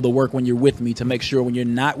double the work when you're with me to make sure when you're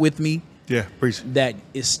not with me, that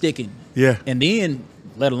it's sticking. And then,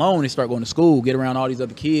 let alone when they start going to school, get around all these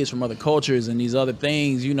other kids from other cultures and these other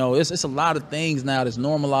things. You know, it's a lot of things now that's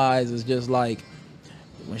normalized. It's just like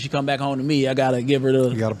when she come back home to me, I gotta give her the.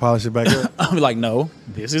 You gotta polish it back up. I'm like, no,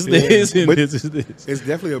 this is this, and this is this. It's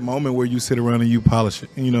definitely a moment where you sit around and you polish it.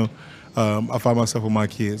 And, you know, I find myself with my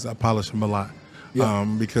kids. I polish them a lot.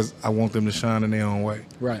 Because I want them to shine in their own way.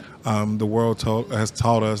 Right. The world has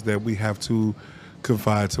taught us that we have to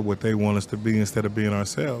confide to what they want us to be instead of being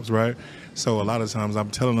ourselves, right? So a lot of times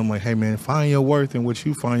I'm telling them, like, hey, man, find your worth in what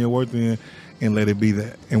you find your worth in and let it be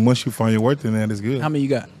that. And once you find your worth in that, it's good. How many you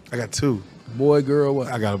got? I got 2. Boy, girl,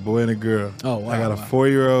 what? I got a boy and a girl. Oh, wow. I got a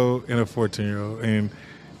 4-year-old and a 14-year-old. And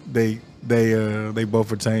they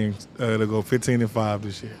both attained to go 15 and 5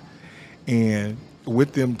 this year. And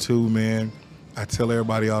with them too, man, I tell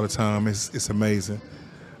everybody all the time, it's amazing.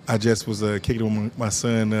 I just was kicking with my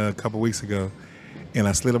son a couple weeks ago, and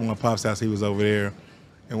I slid up my pop's house. He was over there.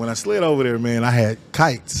 And when I slid over there, man, I had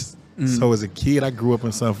kites. So as a kid, I grew up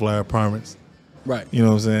in Sunflower Apartments. Right. You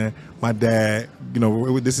know what I'm saying? My dad, you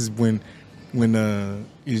know, this is when you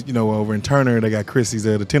know, over in Turner, they got Chrissy's,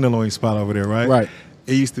 the Tenderloin spot over there, right? Right.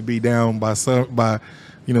 It used to be down by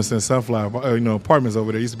you know, since Sunflower, you know, apartments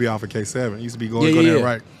over there. It used to be off of K7. It used to be going there,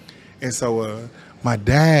 right? And so my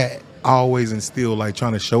dad always instilled, like,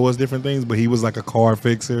 trying to show us different things, but he was like a car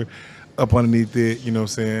fixer up underneath it, you know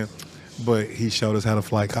what I'm saying? But he showed us how to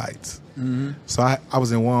fly kites. So I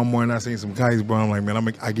was in Walmart and I seen some kites, bro. I'm like,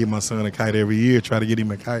 man, I give my son a kite every year, try to get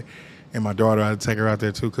him a kite. And my daughter, I take her out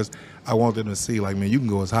there too, because I want them to see, like, man, you can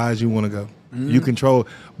go as high as you want to go. You control,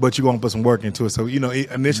 but you're going to put some work into it. So, you know,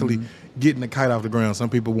 initially getting the kite off the ground, some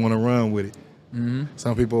people want to run with it.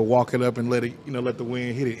 Some people walk it up and let it, you know, let the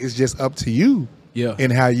wind hit it. It's just up to you.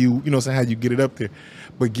 And how you know, how you get it up there.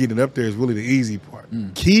 But getting it up there is really the easy part.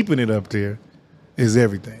 Keeping it up there is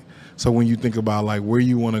everything. So when you think about, like, where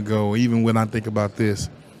you want to go, even when I think about this,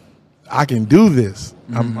 I can do this.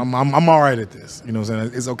 I'm all right at this. You know what I'm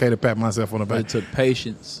saying? It's okay to pat myself on the back. But it took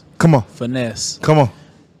patience. Come on. Finesse. Come on.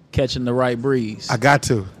 Catching the right breeze. I got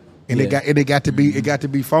to. And it got to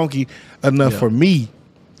be funky enough for me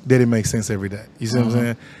that it makes sense every day. You see what I'm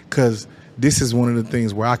saying? Because this is one of the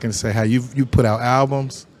things where I can say how you put out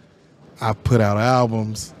albums. I put out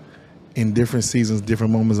albums in different seasons,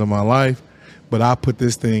 different moments of my life. But I put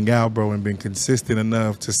this thing out, bro, and been consistent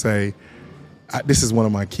enough to say, this is one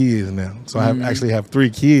of my kids now. So I actually have 3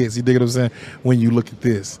 kids. You dig what I'm saying? When you look at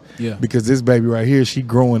this. Because this baby right here, she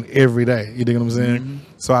growing every day. You dig what I'm saying?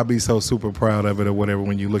 So I be so super proud of it or whatever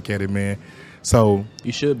when you look at it, man. So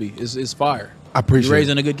you should be. It's fire. I appreciate You're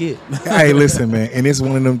raising a good kid. Hey, listen, man. And it's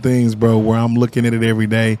one of them things, bro, where I'm looking at it every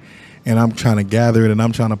day and I'm trying to gather it and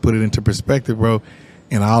I'm trying to put it into perspective, bro.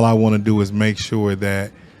 And all I want to do is make sure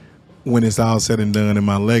that when it's all said and done in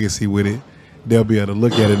my legacy with it, they'll be able to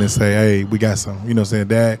look at it and say, hey, we got something. You know what I'm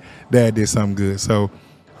saying? Dad did something good. So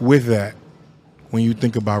with that, when you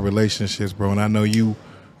think about relationships, bro, and I know you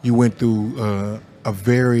went through a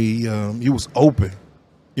very, you was open.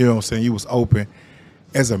 You know what I'm saying? You was open.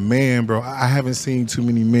 As a man, bro, I haven't seen too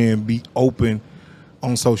many men be open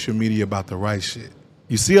on social media about the right shit.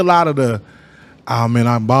 You see a lot of the, oh, man,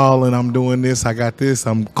 I'm balling, I'm doing this, I got this,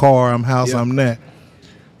 I'm car, I'm house, I'm that.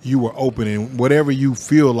 You were open and whatever you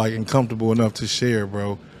feel like and comfortable enough to share,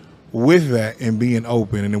 bro, with that and being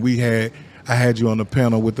open. And then I had you on the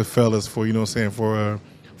panel with the fellas for, you know what I'm saying,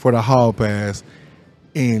 for the hall pass.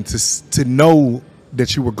 And to know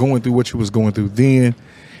that you were going through what you was going through then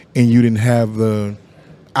and you didn't have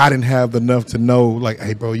I didn't have enough to know, like,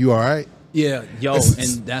 hey, bro, you all right? Yeah, yo,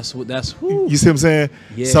 and that's whew. You see what I'm saying?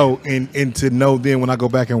 Yeah. So, and to know then when I go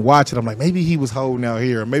back and watch it, I'm like, maybe he was holding out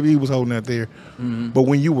here, or maybe he was holding out there. But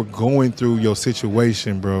when you were going through your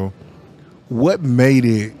situation, bro, what made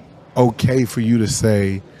it okay for you to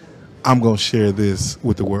say, I'm going to share this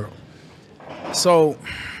with the world? So,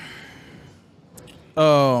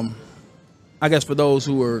 I guess for those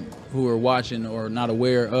who are watching or not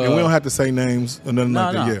aware, and we don't have to say names or nothing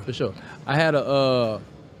like that. No, for sure. I had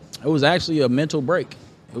it was actually a mental break.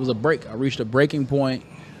 It was a break. I reached a breaking point,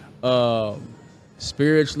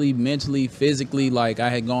 spiritually, mentally, physically. Like I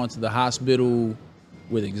had gone to the hospital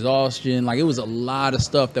with exhaustion. Like, it was a lot of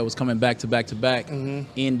stuff that was coming back to back to back.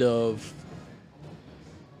 End of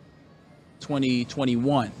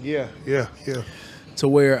 2021. Yeah. To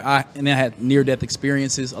where I had near-death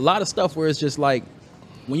experiences. A lot of stuff where it's just like,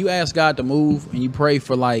 when you ask God to move and you pray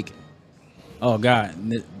for, like, oh, God,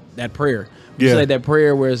 that prayer. You say that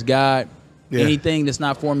prayer where it's, God, anything that's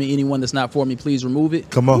not for me, anyone that's not for me, please remove it.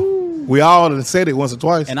 Come on. Woo. We all done said it once or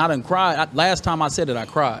twice. And I done cried. Last time I said it, I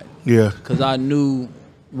cried. Yeah. Because I knew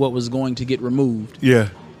what was going to get removed. Yeah.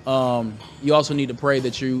 You also need to pray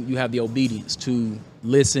that you have the obedience to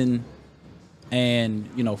listen and,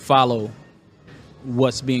 follow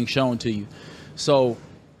what's being shown to you. So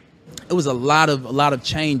it was a lot of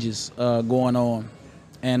changes going on.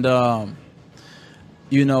 And,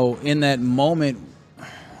 in that moment,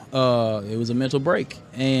 it was a mental break.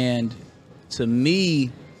 And to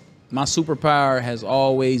me, my superpower has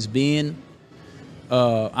always been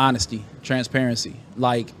honesty, transparency.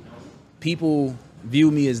 Like, people view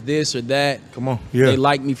me as this or that. Come on. Yeah. They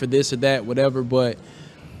like me for this or that, whatever, but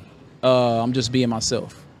I'm just being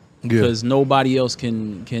myself. Because nobody else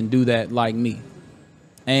can do that like me.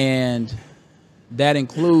 And that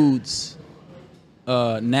includes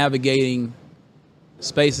navigating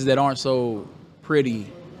spaces that aren't so pretty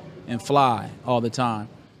and fly all the time.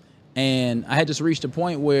 And I had just reached a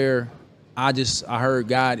point where I heard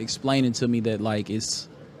God explaining to me that, like,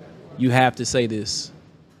 you have to say this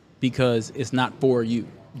because it's not for you.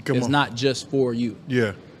 It's not just for you.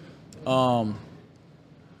 Yeah.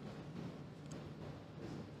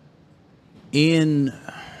 In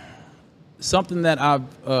something that I've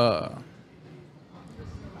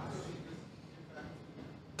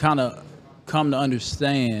kind of come to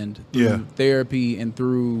understand through therapy and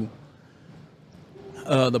through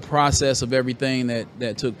the process of everything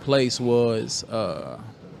that took place was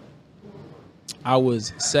I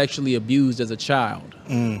was sexually abused as a child.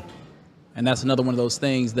 And that's another one of those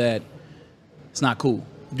things that it's not cool.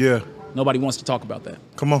 Yeah. Nobody wants to talk about that.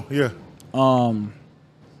 Come on. Yeah.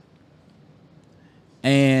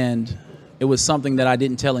 And it was something that I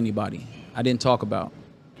didn't tell anybody. I didn't talk about.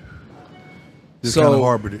 Just kind of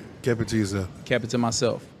harbored it. Kept it to yourself. Kept it to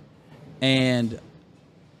myself. And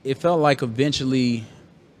it felt like eventually,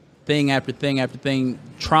 thing after thing after thing,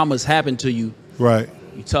 traumas happen to you. Right.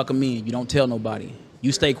 You tuck them in. You don't tell nobody.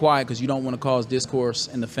 You stay quiet because you don't want to cause discourse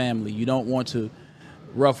in the family. You don't want to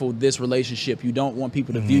ruffle this relationship. You don't want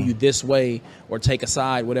people to view you this way or take a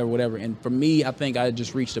side, whatever. And for me, I think I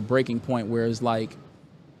just reached a breaking point where it's like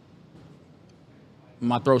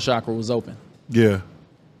my throat chakra was open. Yeah.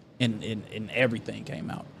 And everything came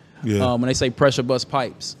out. Yeah. When they say pressure bust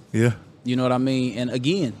pipes. Yeah. You know what I mean? And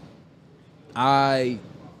again, I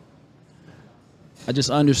just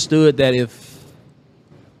understood that if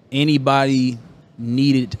anybody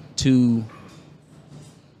needed to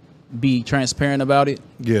be transparent about it,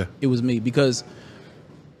 it was me. Because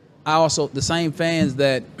I also, the same fans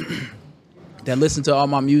that listen to all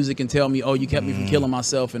my music and tell me, oh, you kept me from killing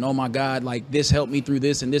myself, and oh my God, like, this helped me through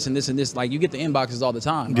this and this and this and this. Like, you get the inboxes all the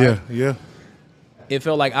time. Right? Yeah. It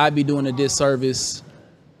felt like I'd be doing a disservice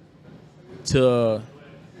to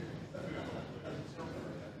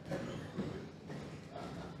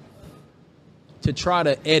try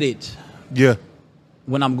to edit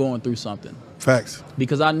when I'm going through something. Facts.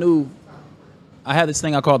 Because I knew I had this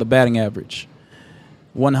thing I call the batting average.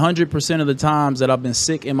 100% of the times that I've been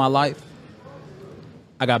sick in my life,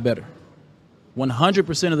 I got better.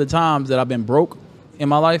 100% of the times that I've been broke in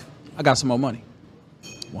my life, I got some more money.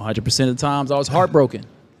 100% of the times I was heartbroken,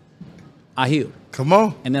 I healed. Come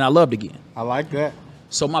on. And then I loved again. I like that.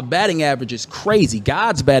 So my batting average is crazy.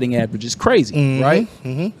 God's batting average is crazy, right?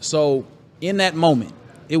 Mm-hmm. So in that moment,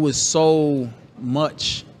 it was so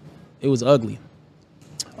much. It was ugly.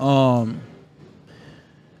 But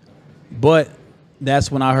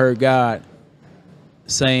that's when I heard God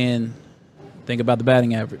saying, think about the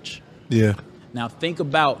batting average. Yeah. Now think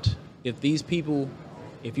about if these people,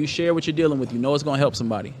 if you share what you're dealing with, you know it's going to help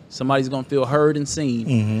somebody. Somebody's going to feel heard and seen.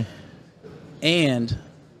 Mm-hmm. And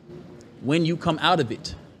when you come out of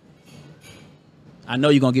it, I know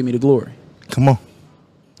you're going to give me the glory. Come on.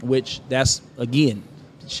 Which that's, again,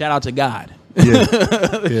 shout out to God. Yeah.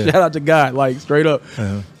 Shout out to God, like, straight up.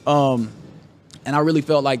 Uh-huh. And I really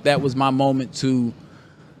felt like that was my moment to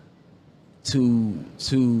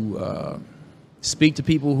speak to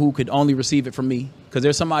people who could only receive it from me. Because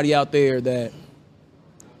there's somebody out there that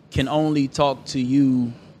can only talk to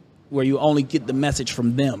you where you only get the message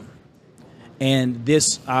from them. And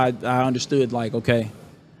this, I understood, like, okay,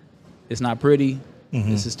 it's not pretty.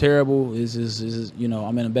 Mm-hmm. This is terrible. This is,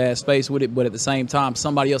 I'm in a bad space with it. But at the same time,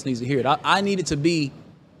 somebody else needs to hear it. I needed to be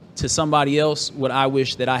to somebody else what I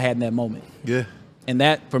wish that I had in that moment. Yeah. And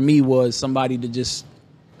that for me was somebody to just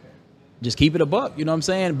keep it a buck, you know what I'm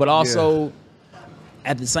saying? But also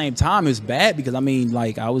at the same time, it's bad because I mean,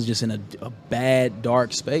 like, I was just in a bad,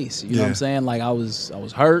 dark space. You know what I'm saying? Like, I was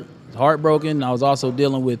hurt, heartbroken. I was also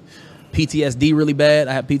dealing with PTSD really bad.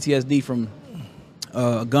 I had PTSD from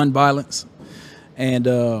gun violence, and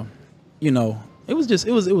you know, it was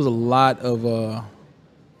a lot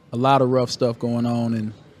of rough stuff going on,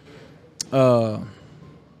 and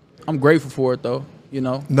I'm grateful for it though. You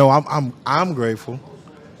know? No, I'm grateful.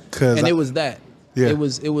 And it was that. Yeah. It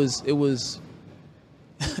was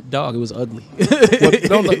dog, it was ugly.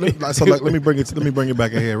 Well, let me bring it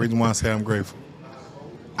back ahead. Reason why I say I'm grateful.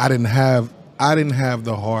 I didn't have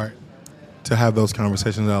the heart to have those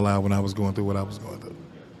conversations out loud when I was going through what I was going through.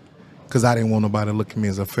 Because I didn't want nobody to look at me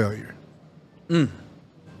as a failure. I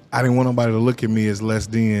didn't want nobody to look at me as less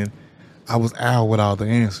than. I was out with all the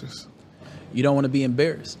answers. You don't want to be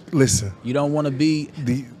embarrassed. Listen. You don't want to be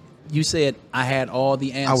you said I had all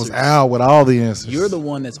the answers. I was out with all the answers. You're the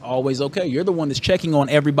one that's always okay. You're the one that's checking on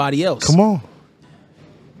everybody else. Come on.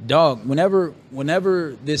 Dog,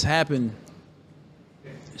 whenever this happened,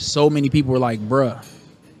 so many people were like, bruh.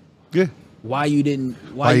 Yeah. Why you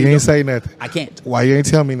ain't say nothing? I can't. Why you ain't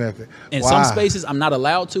tell me nothing? In some spaces, I'm not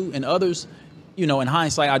allowed to. In others, you know, in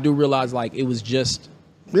hindsight, I do realize, like, it was just,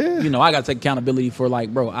 you know, I got to take accountability for,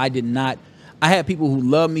 like, bro, I had people who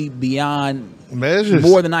loved me beyond measures,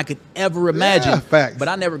 more than I could ever imagine. Yeah, facts. But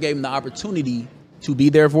I never gave them the opportunity to be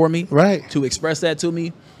there for me. Right. To express that to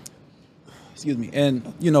me. Excuse me.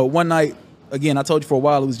 And, you know, one night, again, I told you for a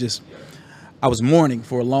while, it was just, I was mourning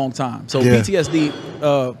for a long time. So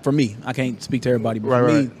PTSD, for me, I can't speak to everybody, but for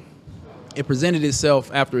me, it presented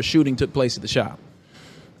itself after a shooting took place at the shop.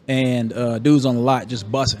 And dudes on the lot just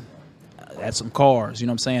busting at some cars, you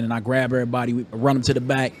know what I'm saying? And I grab everybody, we run them to the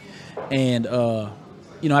back. And,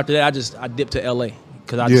 you know, after that, I dipped to L.A.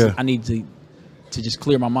 because I need to just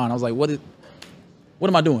clear my mind. I was like, what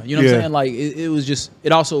am I doing? You know what I'm saying? Like, it was just,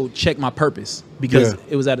 it also checked my purpose because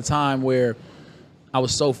it was at a time where I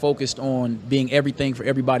was so focused on being everything for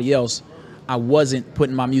everybody else. I wasn't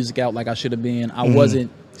putting my music out like I should have been. I wasn't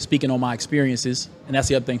speaking on my experiences. And that's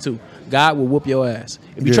the other thing, too. God will whoop your ass.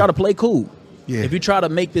 If you try to play cool, if you try to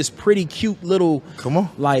make this pretty cute little, come on,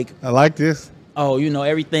 like, I like this. Oh, you know,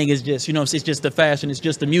 everything is just, you know, it's just the fashion, it's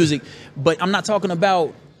just the music. But I'm not talking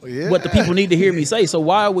about what the people need to hear me say. So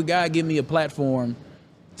why would God give me a platform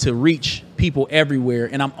to reach people everywhere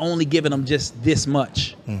and I'm only giving them just this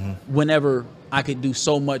much whenever I could do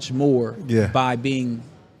so much more by being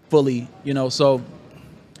fully, you know? So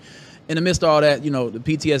in the midst of all that, you know, the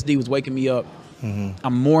PTSD was waking me up.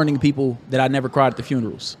 I'm mourning people that I never cried at the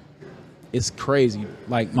funerals. It's crazy.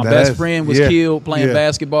 Like, my best friend was killed playing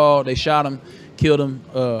basketball. They shot him, killed him.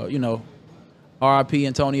 You know, R.I.P.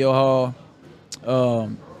 Antonio Hall.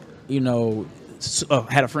 You know,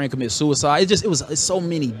 had a friend commit suicide. It's so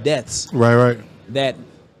many deaths. Right. That,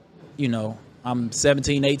 you know, I'm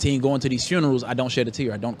 17, 18, going to these funerals. I don't shed a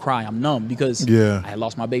tear. I don't cry. I'm numb because I had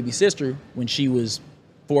lost my baby sister when she was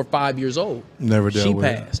 4 or 5 years old. Never dealt with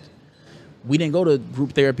it. She passed. We didn't go to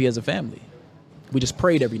group therapy as a family. We just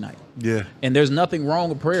prayed every night. Yeah. And there's nothing wrong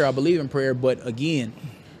with prayer. I believe in prayer. But again,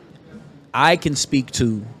 I can speak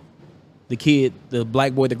to the kid, the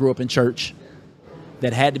black boy that grew up in church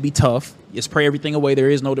that had to be tough. Just pray everything away. There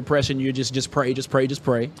is no depression. You just pray, just pray, just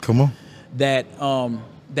pray. Come on.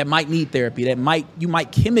 That might need therapy. You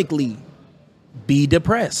might chemically be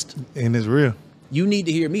depressed. And it's real. You need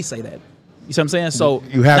to hear me say that. You see what I'm saying? So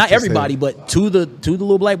you have not everybody, but to the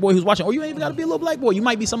little black boy who's watching, or you ain't even got to be a little black boy. You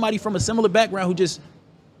might be somebody from a similar background who just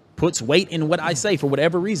puts weight in what I say for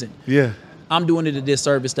whatever reason. Yeah. I'm doing it a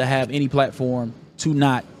disservice to have any platform to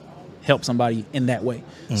not help somebody in that way.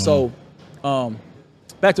 So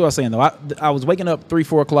back to what I was saying, though. I was waking up 3,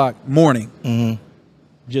 4 o'clock morning.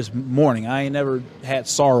 Just morning. I ain't never had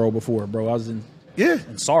sorrow before, bro. I was in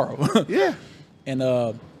sorrow.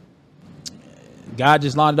 And God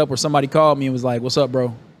just lined it up where somebody called me and was like, "What's up,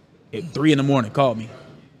 bro?" At 3 a.m, called me.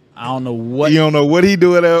 I don't know what. You don't know what he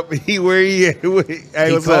doing up. Where he at?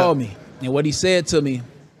 Hey, he called me, and what he said to me,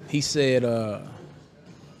 he said,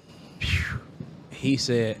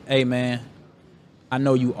 "Hey, man, I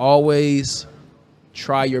know you always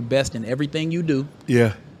try your best in everything you do."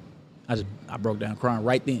 Yeah. I broke down crying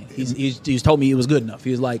right then. He's told me it was good enough.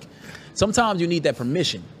 He was like, sometimes you need that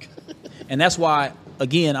permission, and that's why,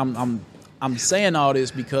 again, I'm saying all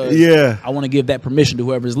this because I want to give that permission to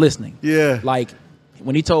whoever's listening. Yeah. Like,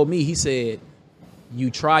 when he told me, he said,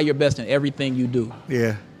 you try your best in everything you do.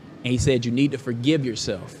 Yeah. And he said, you need to forgive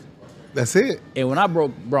yourself That's it. And when I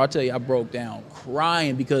broke, bro, I tell you, I broke down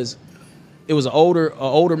crying because it was an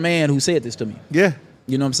older man who said this to me. Yeah.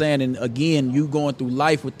 You know what I'm saying? And again, you going through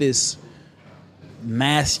life with this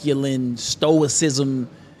masculine stoicism.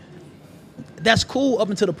 That's cool up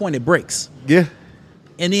until the point it breaks. Yeah.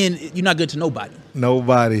 And then you're not good to nobody.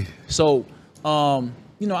 Nobody. So,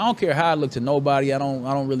 you know, I don't care how I look to nobody. I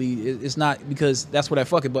don't really, it's not, because that's where that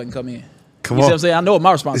fuck it button come in. Come You see on. what I'm saying? I know what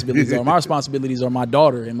my responsibilities are. My responsibilities are my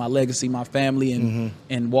daughter and my legacy, my family,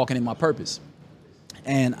 and walking in my purpose.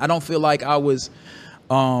 And I don't feel like I was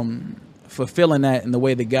fulfilling that in the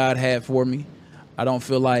way that God had for me. I don't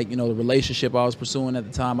feel like, you know, the relationship I was pursuing at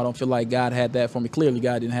the time, I don't feel like God had that for me. Clearly,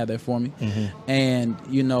 God didn't have that for me. And,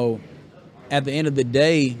 you know, at the end of the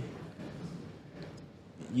day,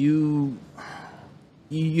 you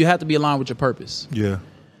have to be aligned with your purpose. Yeah.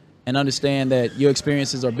 And understand that your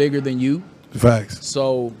experiences are bigger than you. Facts.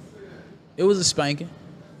 So it was a spanking.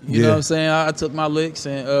 You know what I'm saying? I took my licks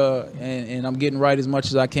and I'm getting right as much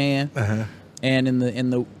as I can.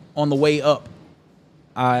 And on the way up,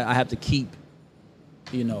 I have to keep,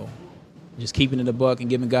 you know, just keeping it a buck and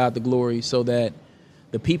giving God the glory, so that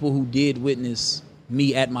the people who did witness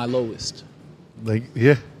me at my lowest, Like,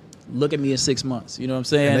 yeah. look at me in 6 months. You know what I'm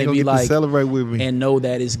saying? And they And gonna be get to like, celebrate with me. and know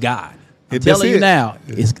that it's God. I'm That's telling you it. now,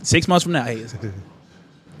 it's 6 months from now. Hey,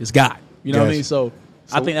 it's God. You know what I Gotcha. mean? So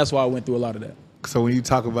I think that's why I went through a lot of that. So when you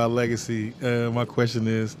talk about legacy, my question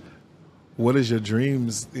is, what does your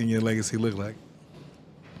dreams in your legacy look like?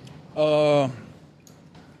 I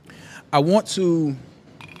want to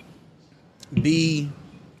be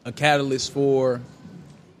a catalyst for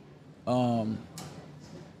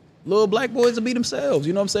little black boys to be themselves.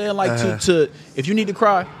 You know what I'm saying? Like to if you need to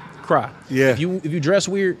cry, cry. Yeah. If you dress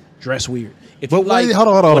weird, dress weird. If But you like, wait, hold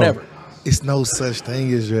on. whatever. It's no such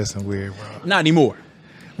thing as dressing weird, bro. Not anymore.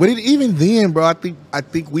 But even then, bro, I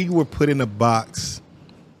think we were put in a box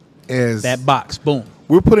as That box, boom.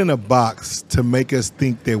 we're put in a box to make us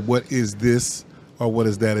think that what is this or what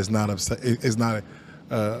is that is not it's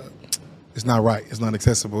not right. It's not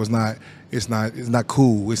accessible. It's not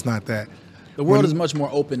cool. It's not that. The world is much more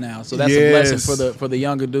open now, so that's a blessing for the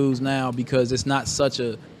younger dudes now, because it's not such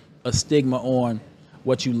a stigma on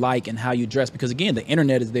what you like and how you dress. Because again, the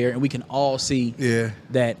internet is there, and we can all see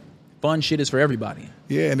that fun shit is for everybody.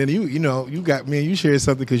 Yeah, and then you got me and you shared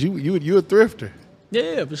something because you a thrifter.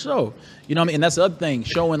 Yeah, for sure. You know what I mean? And that's the other thing,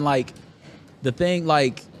 showing like the thing,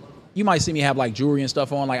 like you might see me have like jewelry and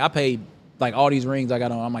stuff on. Like I paid like all these rings I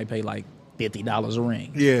got on, I might pay like $50 a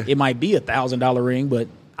ring. Yeah. It might be $1,000 ring, but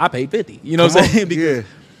I paid $50. You know what I'm saying? Yeah.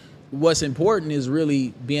 What's important is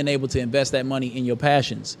really being able to invest that money in your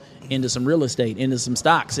passions, into some real estate, into some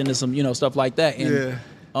stocks, into some, you know, stuff like that. And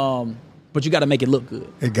but you got to make it look good.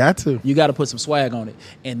 It got to. You got to put some swag on it.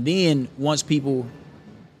 And then once people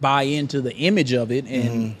buy into the image of it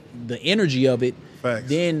and the energy of it, Facts.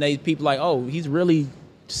 then people like, oh, he's really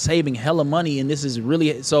saving hella money, and this is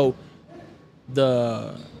really so.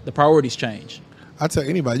 The priorities change. I tell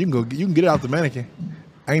anybody, you can get it off the mannequin.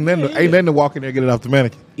 Ain't nothing to walk in there and get it off the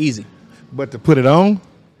mannequin. Easy. But to put it on,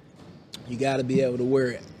 You got to be able to wear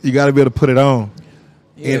it. you got to be able to put it on.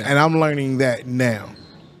 Yeah. And I'm learning that now.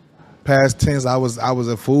 Past tense, I was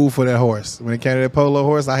a fool for that horse. When it came to that polo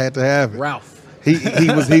horse, I had to have it. Ralph. He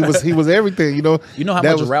was everything. You know. You know how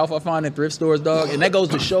That much was- Ralph I find in thrift stores, dog? And that goes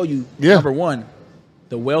to show you, Yeah. number one,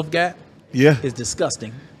 the wealth gap Yeah. is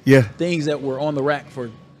disgusting. Yeah. Things that were on the rack for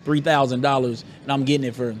 $3,000 and I'm getting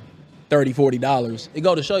it for $30, $40. It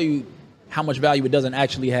go to show you how much value it doesn't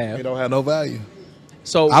actually have. It don't have no value.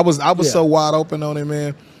 So I was yeah. so wide open on it,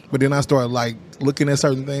 man. But then I started like looking at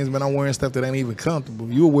certain things, man. I'm wearing stuff that ain't even comfortable.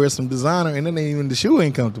 You'll wear some designer and then even the shoe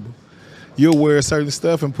ain't comfortable. You'll wear certain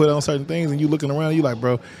stuff and put on certain things, and you looking around, you like,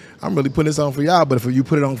 bro, I'm really putting this on for y'all. But if you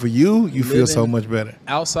put it on for you, you feel so Living much better.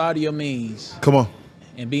 outside of your means Come on.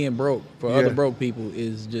 and being broke for Yeah. other broke people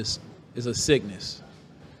is a sickness.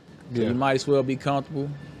 So you might as well be comfortable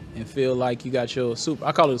and feel like you got your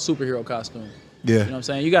I call it a superhero costume. Yeah. You know what I'm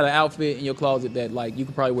saying? You got an outfit in your closet that like you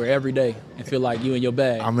could probably wear every day and feel like you in your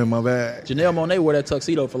bag. I'm in my bag. Janelle Monáe wore that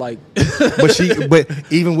tuxedo for like But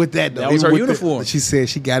even with that, though, That was even her with uniform. she said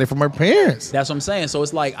she got it from her parents. that's what I'm saying. So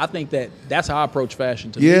it's like I think that's how I approach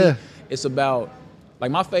fashion. To Yeah. me, it's about like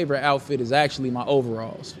my favorite outfit is actually my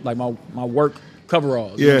overalls, like my work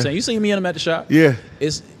coveralls. You know what Yeah. I'm saying? You see me in them at the shop. Yeah.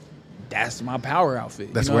 That's my power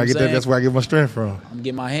outfit. That's you know where I what get I'm that. saying? That's where I get my strength from. I'm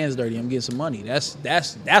getting my hands dirty. I'm getting some money. That's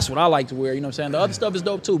what I like to wear. You know what I'm saying? The other stuff is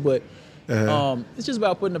dope too, but it's just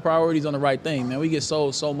about putting the priorities on the right thing, man. We get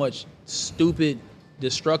so much stupid,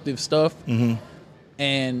 destructive stuff,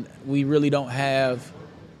 and we really don't have.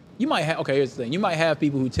 You might have. Okay, here's the thing. You might have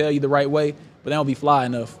people who tell you the right way, but they don't be fly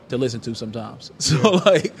enough to listen to sometimes. So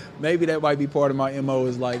like maybe that might be part of my MO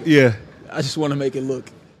is like Yeah. I just want to make it look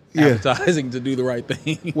Yeah. appetizing to do the right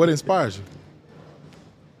thing. What inspires you?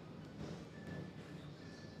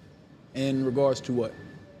 In regards to what?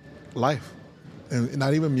 Life. And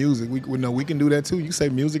not even music. We know we can do that too. You say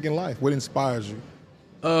music and life. What inspires you?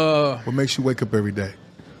 What makes you wake up every day?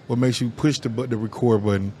 What makes you push the record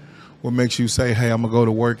button? What makes you say, hey, I'm gonna go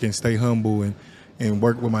to work and stay humble and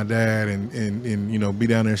work with my dad and you know, be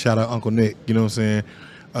down there and shout out Uncle Nick, you know what I'm saying?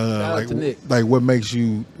 Out to Nick. Like what makes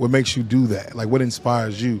you do that? Like what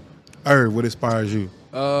inspires you? What inspires you?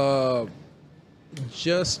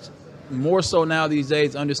 Just more so now these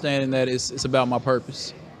days, understanding that it's about my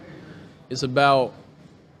purpose. It's about,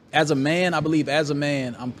 as a man, I believe as a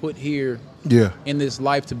man, I'm put here Yeah. in this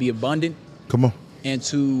life to be abundant Come on. and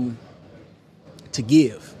to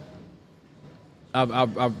give.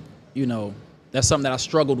 I've you know, that's something that I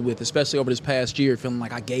struggled with, especially over this past year, feeling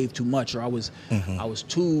like I gave too much or I was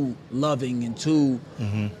too loving and too.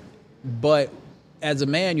 But as a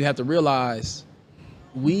man, you have to realize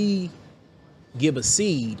we give a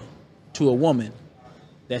seed to a woman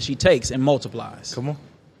that she takes and multiplies. Come on.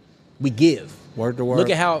 We give. Word to word. Look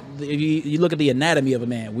at how you look at the anatomy of a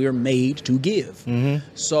man. We are made to give.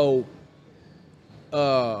 So,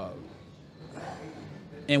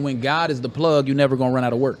 and when God is the plug, you're never gonna run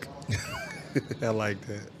out of work. I like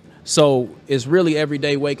that. So it's really every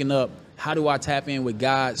day waking up. How do I tap in with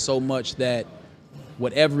God so much that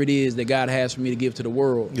whatever it is that God has for me to give to the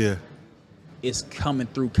world, Yeah. it's coming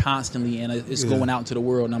through constantly and it's going out into the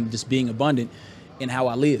world, and I'm just being abundant in how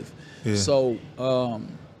I live. Yeah. So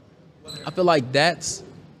I feel like that's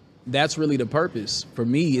really the purpose for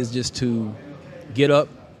me, is just to get up,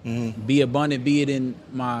 be abundant, be it in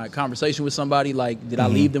my conversation with somebody, like did I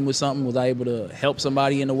leave them with something? Was I able to help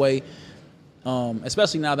somebody in a way?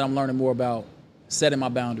 Especially now that I'm learning more about setting my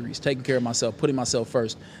boundaries, taking care of myself, putting myself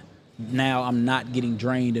first. Now I'm not getting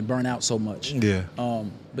drained and burnt out so much. Yeah.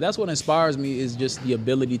 But that's what inspires me, is just the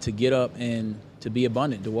ability to get up and to be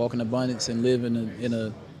abundant, to walk in abundance and live in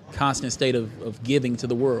a constant state of giving to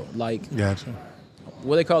the world. Like Gotcha.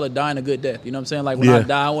 what they call it, dying a good death. You know what I'm saying? Like when I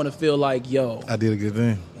die, I want to feel like, yo, I did a good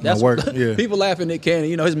thing. that's My work. Yeah. People laughing at Cannon.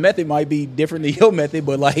 You know, his method might be different than your method,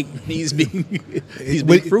 but like he's being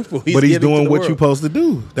fruitful. But he's giving to doing the what world. you're supposed to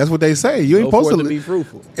do. That's what they say. You ain't Go supposed forth to and be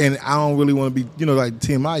fruitful. And I don't really want to be, you know, like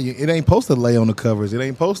TMI. It ain't supposed to lay on the covers. It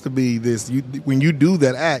ain't supposed to be this. When you do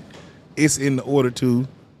that act, it's in order to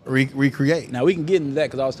recreate. Now we can get into that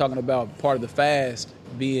because I was talking about part of the fast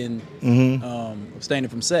being abstaining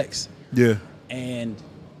from sex. Yeah. And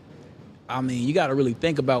I mean, you got to really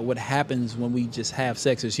think about what happens when we just have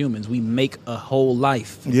sex as humans. We make a whole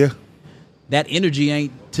life. Yeah. That energy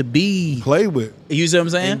ain't to be Play with. You see what I'm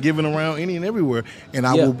saying? And giving around any and everywhere. And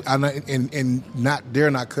I will, and not dare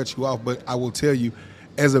not cut you off, but I will tell you,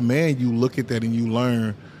 as a man, you look at that and you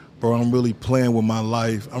learn, bro, I'm really playing with my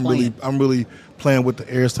life. I'm really playing with the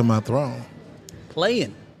heirs to my throne.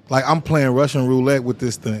 Playing. Like I'm playing Russian roulette with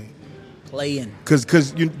this thing. Playing. Cause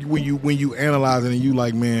when you analyze it and you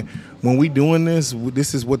like, man, when we doing this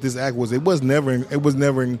is what this act was. It was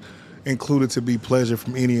never included to be pleasure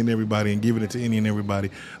from any and everybody and giving it to any and everybody.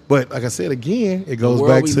 But like I said again, it goes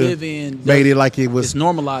back to live in, made it like it was. It's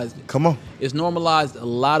normalized. Come on. It's normalized a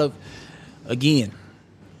lot of. Again,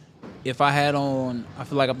 if I had on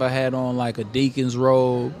like a deacon's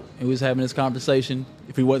robe and we was having this conversation,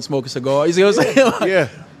 if he wasn't smoking a cigar, you see what I'm saying? Yeah.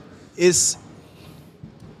 It's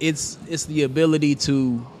the ability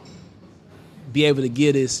to be able to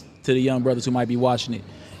give this to the young brothers who might be watching it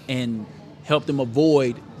and help them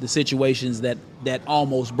avoid the situations that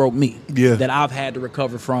almost broke me. Yeah. That I've had to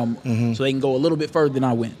recover from so they can go a little bit further than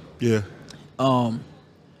I went. Yeah.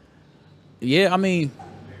 Yeah, I mean,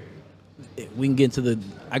 we can get into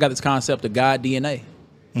I got this concept of God DNA.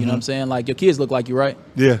 You know what I'm saying? Like your kids look like you, right?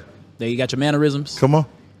 Yeah. You got your mannerisms. Come on.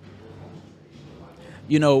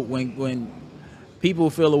 You know, when people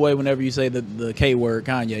feel away whenever you say the K word,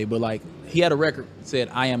 Kanye, but like he had a record that said,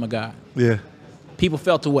 I am a God. Yeah. People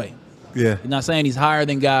felt away. Yeah. He's not saying he's higher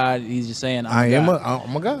than God. He's just saying, I'm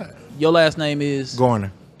a God. Your last name is?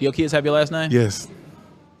 Garner. Do your kids have your last name? Yes.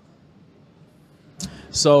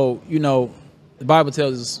 So, you know, the Bible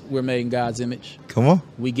tells us we're made in God's image. Come on.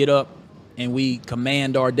 We get up and we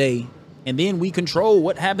command our day, and then we control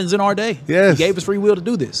what happens in our day. Yes. He gave us free will to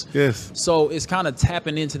do this. Yes. So it's kind of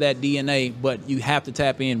tapping into that DNA, but you have to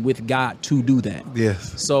tap in with God to do that.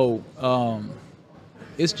 Yes. So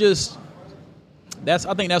it's just I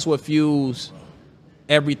think that's what fuels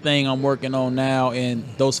everything I'm working on now. And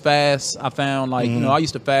those fasts I found, like, you know, I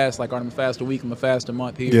used to fast, like I'm a fast a week, I'm a fast a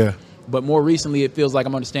month here. Yeah. But more recently, it feels like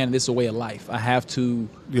I'm understanding this is a way of life. I have to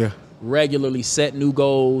Yeah. regularly set new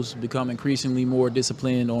goals, become increasingly more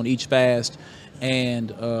disciplined on each fast.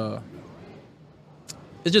 And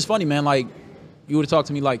it's just funny, man. Like, you would have talked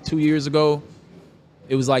to me like 2 years ago.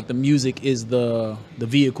 It was like the music is the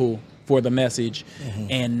vehicle for the message.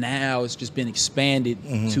 And now it's just been expanded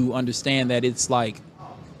to understand that it's like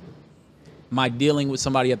my dealing with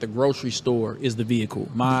somebody at the grocery store is the vehicle.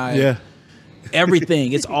 My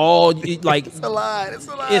everything. It's all like It's a lot. It's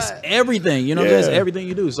a lot. it's everything. You know, Yeah. it's everything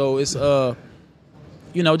you do. So it's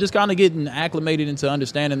you know, just kind of getting acclimated into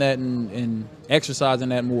understanding that and exercising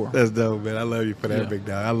that more. That's dope, man. I love you for that, Yeah. big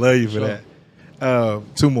dog. I love you for Sure. that.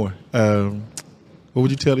 Two more. What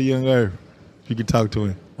would you tell the young Irv if you could talk to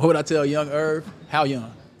him? What would I tell young Irv? How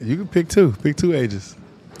young? You can pick two. Pick two ages.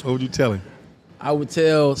 What would you tell him? I would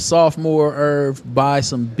tell sophomore Irv, buy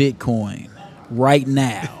some Bitcoin right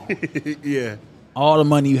now. Yeah. All the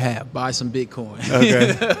money you have, buy some Bitcoin.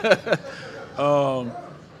 Okay.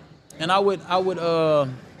 And I would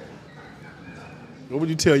What would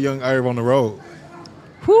you tell young Irv on the road?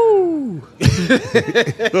 whoo.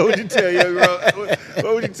 What would you tell young Irv?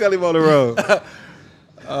 What would you tell him on the road?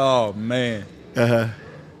 Oh man. Uh-huh.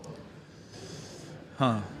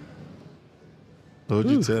 Huh. What would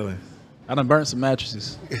you tell him? I done burnt some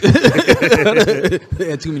mattresses. They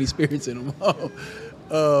had too many spirits in them.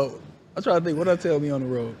 I'm trying to think. What did I tell me on the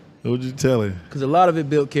road? What would you tell him? Because a lot of it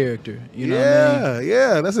built character. You know what I mean?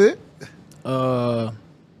 Yeah, that's it. Uh,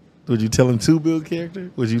 Would you tell him to build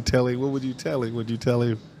character? Would you tell him? What would you tell him? Would you tell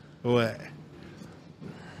him what?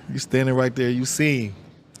 You standing right there, you see him.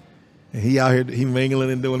 And he out here, he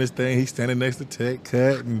mingling and doing his thing. He's standing next to Tech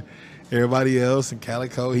Cut and everybody else and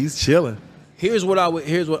Calico. He's chilling.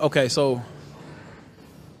 okay, so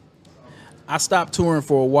I stopped touring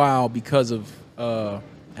for a while because of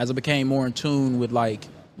as I became more in tune with, like,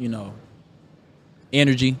 you know,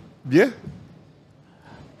 energy. Yeah.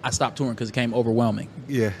 I stopped touring because it became overwhelming.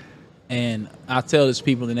 Yeah. And I tell this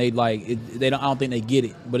people, and they like I don't think they get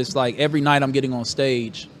it, but it's like every night I'm getting on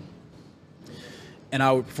stage, and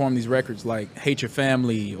I would perform these records like "Hate Your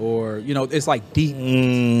Family," or, you know, it's like deep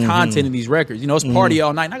content in these records. You know, it's party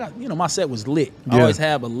all night. And I got, you know, my set was lit. I Yeah. always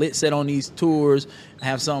have a lit set on these tours. I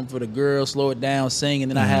have something for the girls, slow it down, sing, and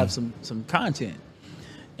then I have some content.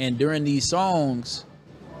 And during these songs,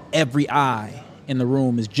 every eye in the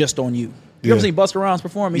room is just on you. You ever Yeah. seen Busta Rhymes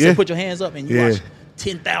perform? He Yeah. said, "Put your hands up," and you Yeah. watch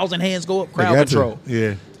 10,000 hands go up. I Crowd got control. you.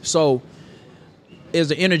 Yeah. So there's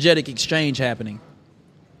an energetic exchange happening.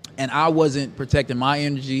 And I wasn't protecting my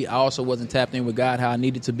energy. I also wasn't tapped in with God how I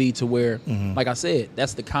needed to be, to where, like I said,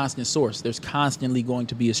 that's the constant source. There's constantly going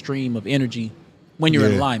to be a stream of energy when you're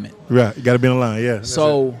in Yeah. alignment. Right. You got to be in line. Yeah. That's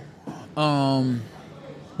So,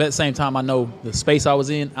 but at the same time, I know the space I was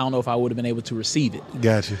in, I don't know if I would have been able to receive it. it.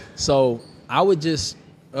 Got you. So I would just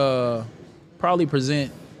probably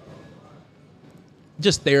present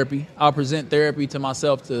just therapy. I'll present therapy to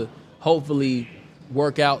myself to hopefully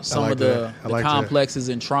work out some like of the, that. I the like that. complexes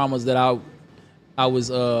and traumas that I was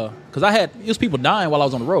because it was people dying while I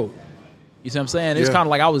was on the road. You see what I'm saying? It was Yeah. kind of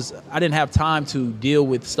like I didn't have time to deal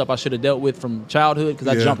with stuff I should have dealt with from childhood because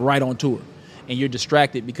I Yeah. jumped right on tour. And you're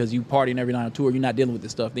distracted because you partying every night on tour. You're not dealing with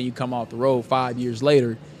this stuff. Then you come off the road 5 years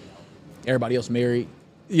later, everybody else married.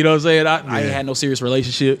 You know what I'm saying? I ain't Yeah. had no serious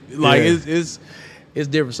relationship. Like Yeah. it's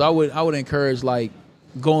different. So I would encourage, like,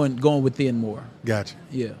 going within more. Got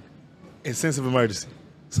you. Yeah. In sense of emergency,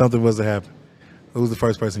 something was to happen. Who's the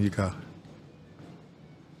first person you call?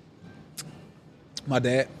 My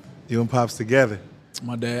dad. You and Pops together.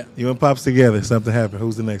 My dad. You and Pops together. Something happened.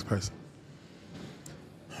 Who's the next person?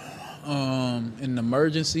 In an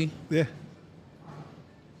emergency, Yeah.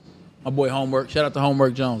 my boy Homework. Shout out to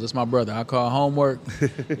Homework Jones. That's my brother. I call Homework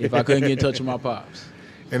if I couldn't get in touch with my pops.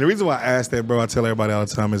 And the reason why I ask that, bro, I tell everybody all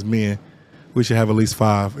the time, is men, we should have at least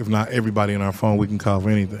 5, if not everybody in our phone we can call for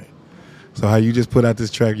anything. So how you just put out this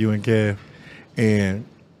track, you and Kev, and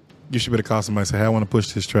you should be able to call somebody and say, hey, I want to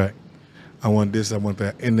push this track. I want this, I want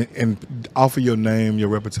that. And off of your name, your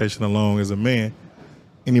reputation alone as a man,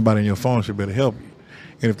 anybody in your phone should be able to help you.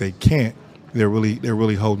 And if they can't, they're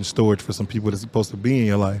really holding storage for some people that's supposed to be in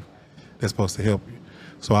your life that's supposed to help you.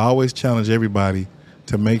 So I always challenge everybody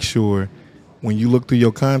to make sure when you look through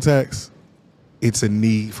your contacts, it's a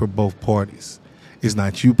need for both parties. It's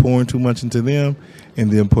not you pouring too much into them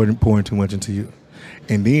and them pouring too much into you.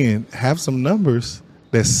 And then have some numbers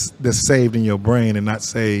that's saved in your brain and not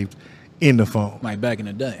saved in the phone. Like back in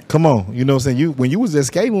the day. Come on, you know what I'm saying? When you was at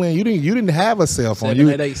Skateland, you didn't have a cell phone.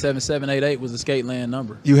 788-7788 was the Skateland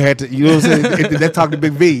number. You had to, you know what I'm saying? That talked to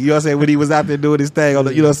Big V, you know what I'm saying? When he was out there doing his thing, you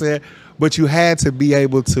know what I'm saying? But you had to be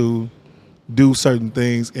able to do certain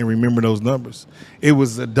things and remember those numbers. It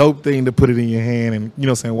was a dope thing to put it in your hand and, you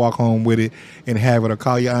know what I'm saying, walk home with it and have it, or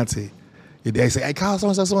call your auntie. Your dad say, hey, call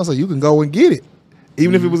so-and-so, so-and-so. You can go and get it.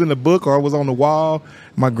 Even if it was in the book or it was on the wall.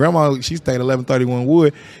 My grandma, she stayed at 1131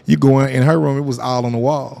 Wood. You go in her room, it was all on the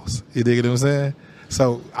walls. You dig what I'm saying?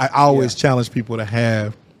 So I always challenge people to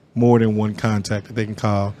have more than one contact that they can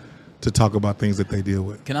call to talk about things that they deal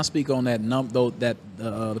with. Can I speak on that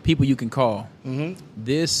the people you can call?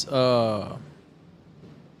 This how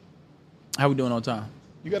we doing on time?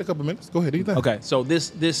 You got a couple minutes. Go ahead. Do you think? Okay, so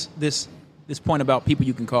this point about people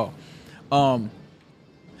you can call.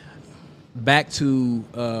 Back to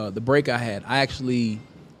the break I had, I actually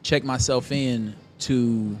checked myself in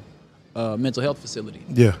to a mental health facility.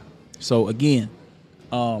 Yeah. So again,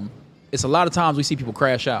 it's a lot of times we see people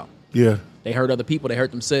crash out. Yeah. They hurt other people. They hurt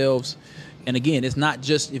themselves. And again, it's not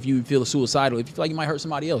just if you feel suicidal. If you feel like you might hurt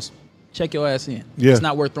somebody else, check your ass in. Yeah. It's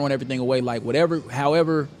not worth throwing everything away. Like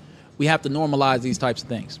however, we have to normalize these types of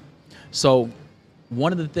things. So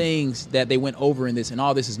one of the things that they went over in this, and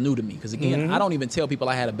all this is new to me, because again, I don't even tell people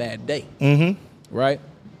I had a bad day. Right?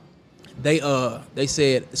 They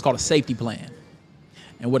said it's called a safety plan.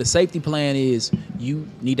 And what a safety plan is, you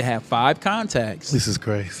need to have 5 contacts. This is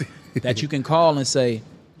crazy. that you can call and say,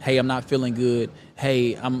 hey, I'm not feeling good.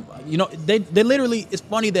 Hey, they literally, it's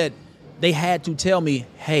funny that they had to tell me,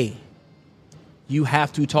 hey, you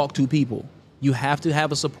have to talk to people. You have to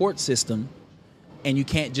have a support system, and you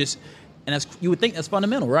can't just, and that's, you would think that's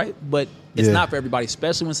fundamental, right? But it's not for everybody,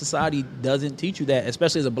 especially when society doesn't teach you that.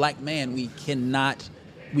 Especially as a black man, we can,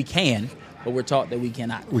 but we're taught that we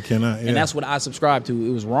cannot. We cannot, yeah. And that's what I subscribe to.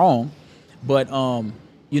 It was wrong. But,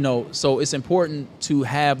 so it's important to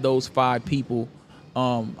have those 5 people.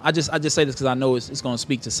 I just say this because I know it's going to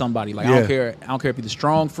speak to somebody. Like, I don't care if you're the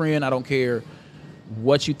strong friend. I don't care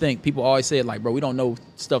what you think. People always say it like, bro, we don't know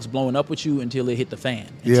stuff's blowing up with you until it hit the fan.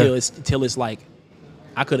 Until it's like,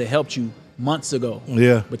 I could have helped you months ago.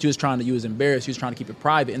 Yeah. But you was embarrassed. You was trying to keep it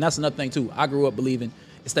private. And that's another thing too. I grew up believing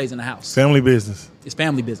it stays in the house. Family business. It's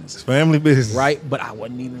family business. It's family business. Right? But I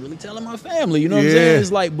wasn't even really telling my family. You know what I'm saying?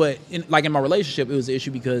 It's like, but in my relationship, it was an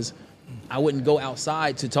issue because I wouldn't go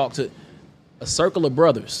outside to talk to a circle of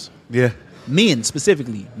brothers. Yeah. Men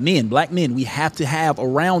specifically. Men, black men. We have to have a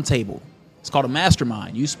round table. It's called a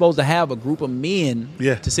mastermind. You're supposed to have a group of men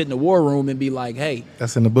to sit in the war room and be like, hey,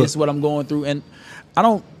 that's in the book. This is what I'm going through. And I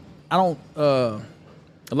don't a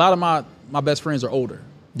lot of my best friends are older.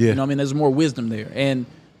 Yeah. You know what I mean? There's more wisdom there. And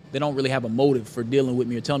they don't really have a motive for dealing with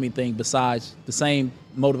me or telling me anything besides the same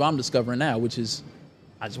motive I'm discovering now, which is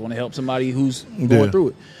I just want to help somebody who's going through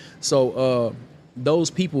it. So those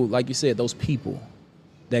people, like you said, those people,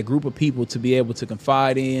 that group of people to be able to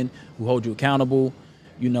confide in, who hold you accountable,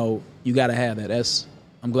 you got to have that.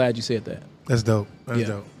 I'm glad you said that. That's dope. That's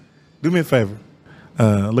dope. Do me a favor.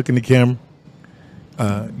 Look in the camera.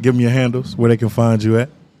 Give them your handles, where they can find you at.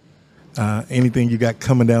 Anything you got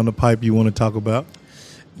coming down the pipe you want to talk about?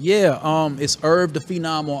 Yeah, it's Irv the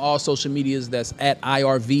Phenom on all social medias. That's at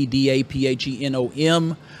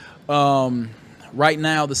IRVDAPHENOM. Right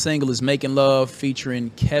now, the single is Making Love featuring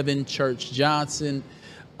Kevin Church Johnson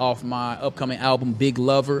off my upcoming album, Big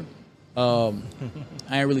Lover. I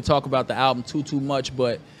ain't really talk about the album too much,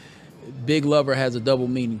 but Big Lover has a double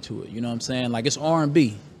meaning to it. You know what I'm saying? Like, it's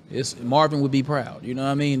R&B. It's Marvin would be proud. You know what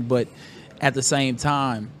I mean? But at the same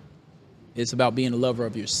time, it's about being a lover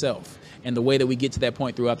of yourself. And the way that we get to that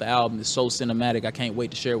point throughout the album is so cinematic. I can't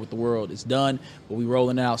wait to share it with the world. It's done, but we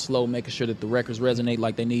rolling it out slow, making sure that the records resonate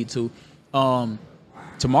like they need to.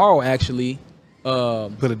 Tomorrow, actually.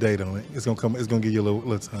 Put a date on it. It's gonna come. It's gonna give you a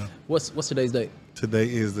little time. What's today's date? Today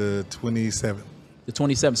is the 27th. The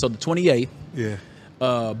 27th. So the 28th. Yeah.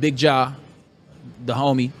 Big Ja, the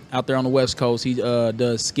homie out there on the West Coast, he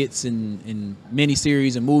does skits and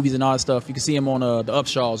mini-series and movies and all that stuff. You can see him on the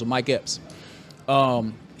Upshaws with Mike Epps.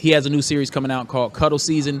 He has a new series coming out called Cuddle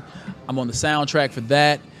Season. I'm on the soundtrack for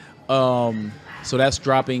that. So that's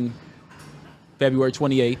dropping February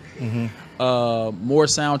 28th. More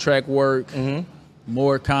soundtrack work,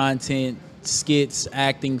 more content, skits,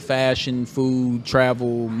 acting, fashion, food,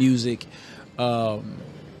 travel, music.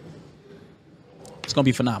 It's going to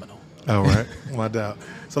be phenomenal. All right. No doubt.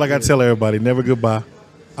 So like I tell everybody, never goodbye.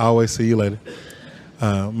 I always see you later.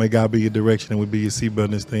 May God be your direction and we be your seatbelt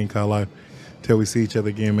in this thing called life. Till we see each other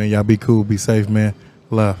again, man. Y'all be cool. Be safe, man.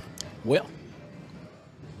 Love. Well.